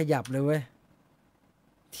หไม่ขยับเลยเว้ย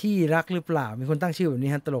ที่รักหรือเปล่ามีคนตั้งชื่อแบบนี้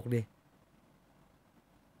ฮะตลกดี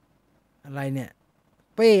อะไรเนี่ย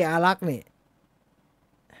เป้อารักษ์นี่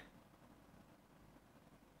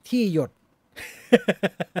ที่หยด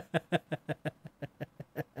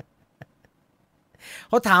เ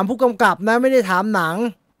ขาถามผู้กำกับนะไม่ได้ถามหนัง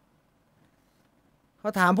เข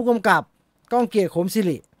าถามผู้กำกับก้องเกียรติโขมศิ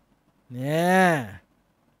ริเนี่ย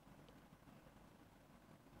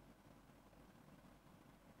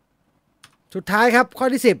สุดท้ายครับข้อ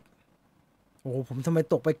ที่10โอ้โหผมทำไม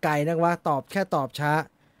ตกไปไกลนักวะแค่ตอบช้า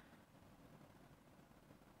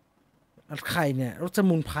ใครเนี่ยรส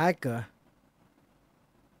มุนพายเก๋อ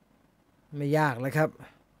ไม่ยากเลยครับ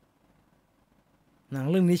หนัง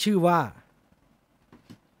เรื่องนี้ชื่อว่า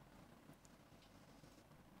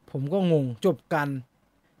ผมก็งงจบกัน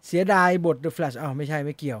เสียดายบท The Flash ไม่ใช่ไ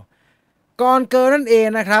ม่เกี่ยวก่อนเกินนั่นเอง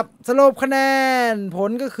นะครับสรุปคะแนนผล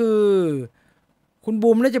ก็คือคุณบู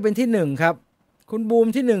มน่าจะเป็นที่1ครับคุณบูม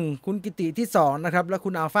ที่1คุณกิติที่2นะครับและคุ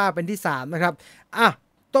ณอัลฟาเป็นที่3นะครับ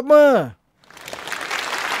ตบมือ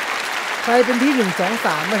ใครเป็นที่1 2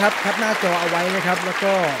 3นะครับแคปหน้าจอเอาไว้นะครับแล้ว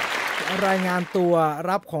ก็รายงานตัว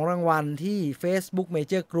รับของรางวัลที่ Facebook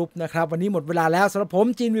Major Group นะครับวันนี้หมดเวลาแล้วสำหรับผม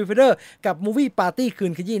จีนวิวเฟเดอร์กับ Movie Party คื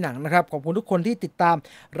นขยี้หนังนะครับขอบคุณทุกคนที่ติดตาม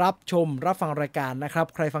รับชมรับฟังรายการนะครับ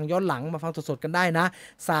ใครฟังย้อนหลังมาฟังสดๆกันได้นะ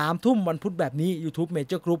 3 ทุ่มวันพุธแบบนี้ YouTube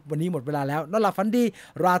Major Group วันนี้หมดเวลาแล้วนอนหลับฝันดี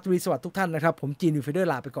ราตรีสวัสดิ์ทุกท่านนะครับผมจีนวิวเฟเดอร์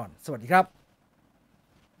ลาไปก่อนสวัสดีครับ